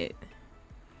 isn't it?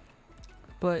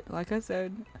 But like I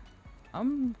said,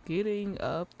 I'm getting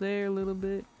up there a little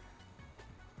bit.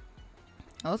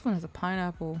 Oh, this one has a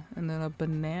pineapple and then a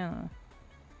banana.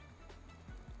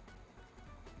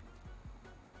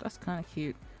 That's kind of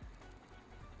cute.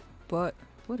 But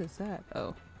what is that?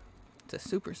 Oh, it's a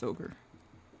super soaker.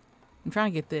 I'm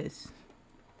trying to get this.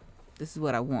 This is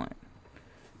what I want.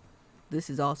 This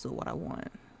is also what I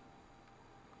want.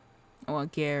 I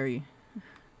want Gary.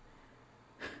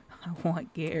 I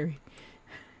want Gary.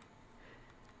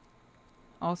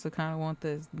 Also kind of want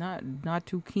this. Not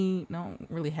too keen. Don't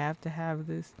really have to have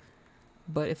this.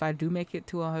 But if I do make it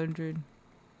to 100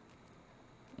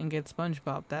 and get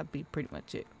SpongeBob, that'd be pretty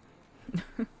much it.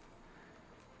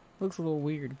 Looks a little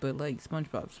weird, but like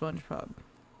SpongeBob.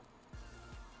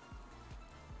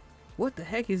 What the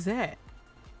heck is that?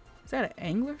 Is that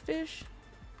an anglerfish?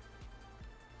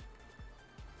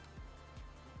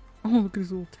 Oh, look at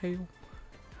his little tail.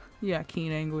 Yeah,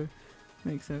 keen angler.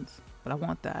 Makes sense. But I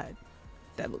want that.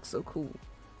 That looks so cool.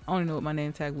 I don't even know what my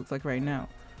name tag looks like right now.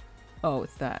 Oh,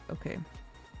 it's that. Okay.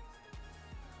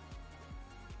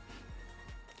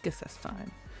 Guess that's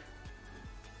fine.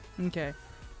 Okay.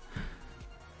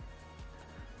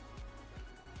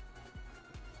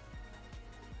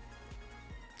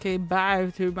 Okay,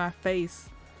 bye to my face.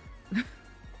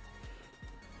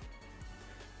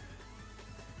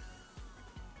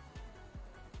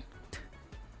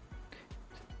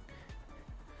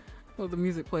 Oh, the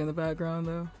music play in the background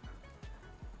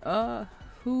though.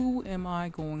 Who am I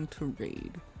going to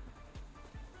raid?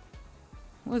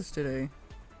 What's today?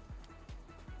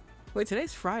 Wait,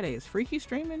 today's Friday. Is Freaky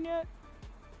streaming yet?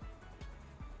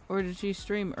 Or did she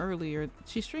stream earlier?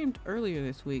 She streamed earlier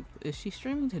this week. Is she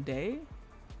streaming today?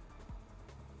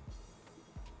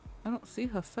 I don't see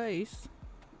her face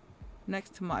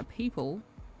next to my people.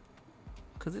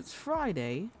 'Cause it's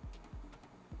Friday.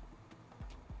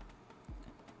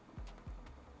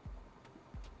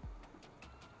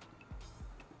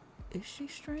 Is she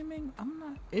streaming? I'm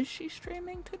not. Is she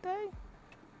streaming today?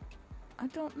 I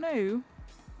don't know.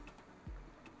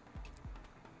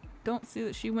 Don't see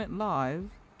that she went live.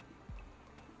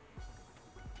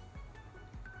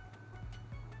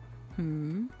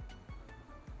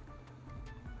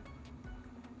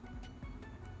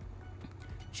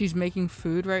 She's making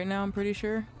food right now, I'm pretty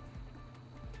sure.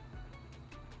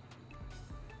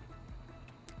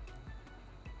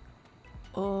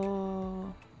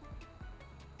 Oh.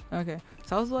 Okay.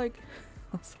 So I was like,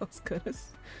 I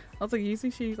was like, usually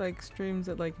she like streams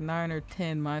at like 9 or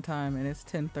 10 my time, and it's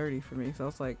 10:30 for me. So I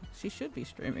was like, she should be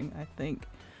streaming, I think.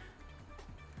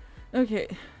 Okay.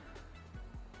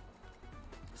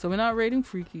 So we're not rating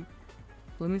Freaky.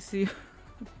 Let me see.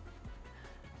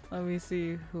 Let me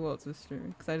see who else is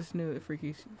streaming. Because I just knew that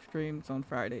Freaky streams on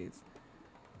Fridays.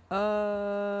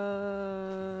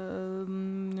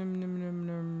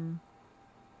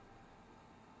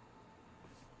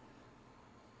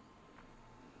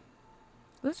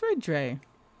 Let's rate Dre.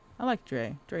 I like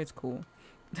Dre. Dre's cool.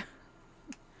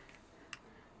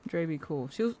 Dre be cool.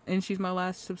 She's my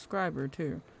last subscriber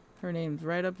too. Her name's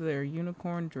right up there,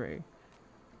 Unicorn Dre.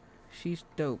 She's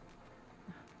dope.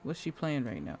 What's she playing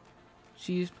right now?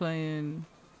 She's playing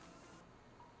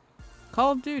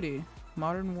Call of Duty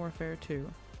Modern Warfare 2.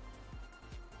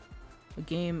 A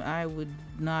game I would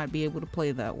not be able to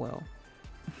play that well.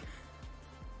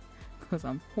 Because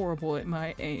I'm horrible at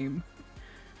my aim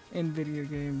in video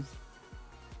games.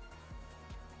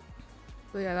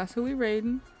 But yeah, that's who we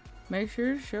raiding. Make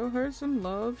sure to show her some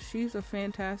love. She's a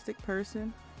fantastic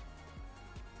person.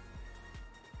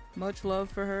 Much love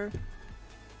for her.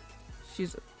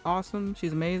 She's awesome.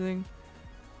 She's amazing.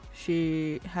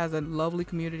 She has a lovely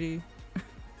community.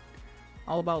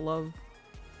 All about love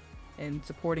and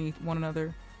supporting one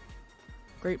another.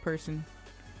 Great person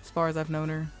as far as I've known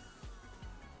her.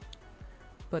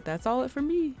 But that's all it for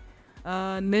me.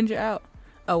 Ninja out.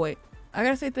 Oh wait, I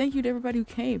gotta say thank you to everybody who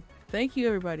came. Thank you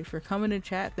everybody for coming to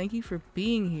chat. Thank you for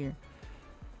being here.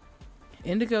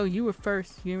 Indigo, you were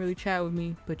first. You didn't really chat with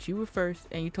me, but you were first,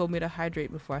 and you told me to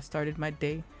hydrate before I started my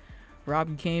day.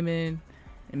 Robin came in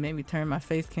and made me turn my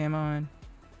face cam on.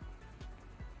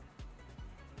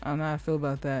 I don't know how I feel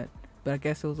about that, but I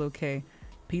guess it was okay.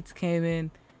 Pizza came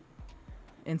in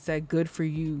and said good for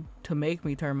you to make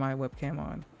me turn my webcam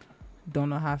on. Don't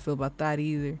know how I feel about that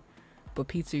either, but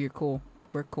Pizza, you're cool.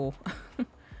 We're cool.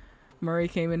 Murray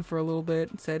came in for a little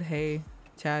bit, said hey,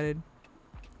 chatted.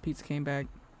 Pizza came back.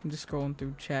 I'm just scrolling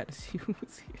through chat to see who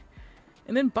was here.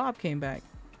 And then Bob came back.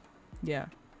 Yeah.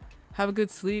 Have a good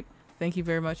sleep. Thank you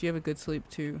very much. You have a good sleep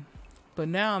too. But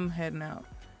now I'm heading out.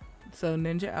 So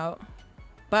Ninja out.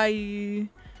 Bye.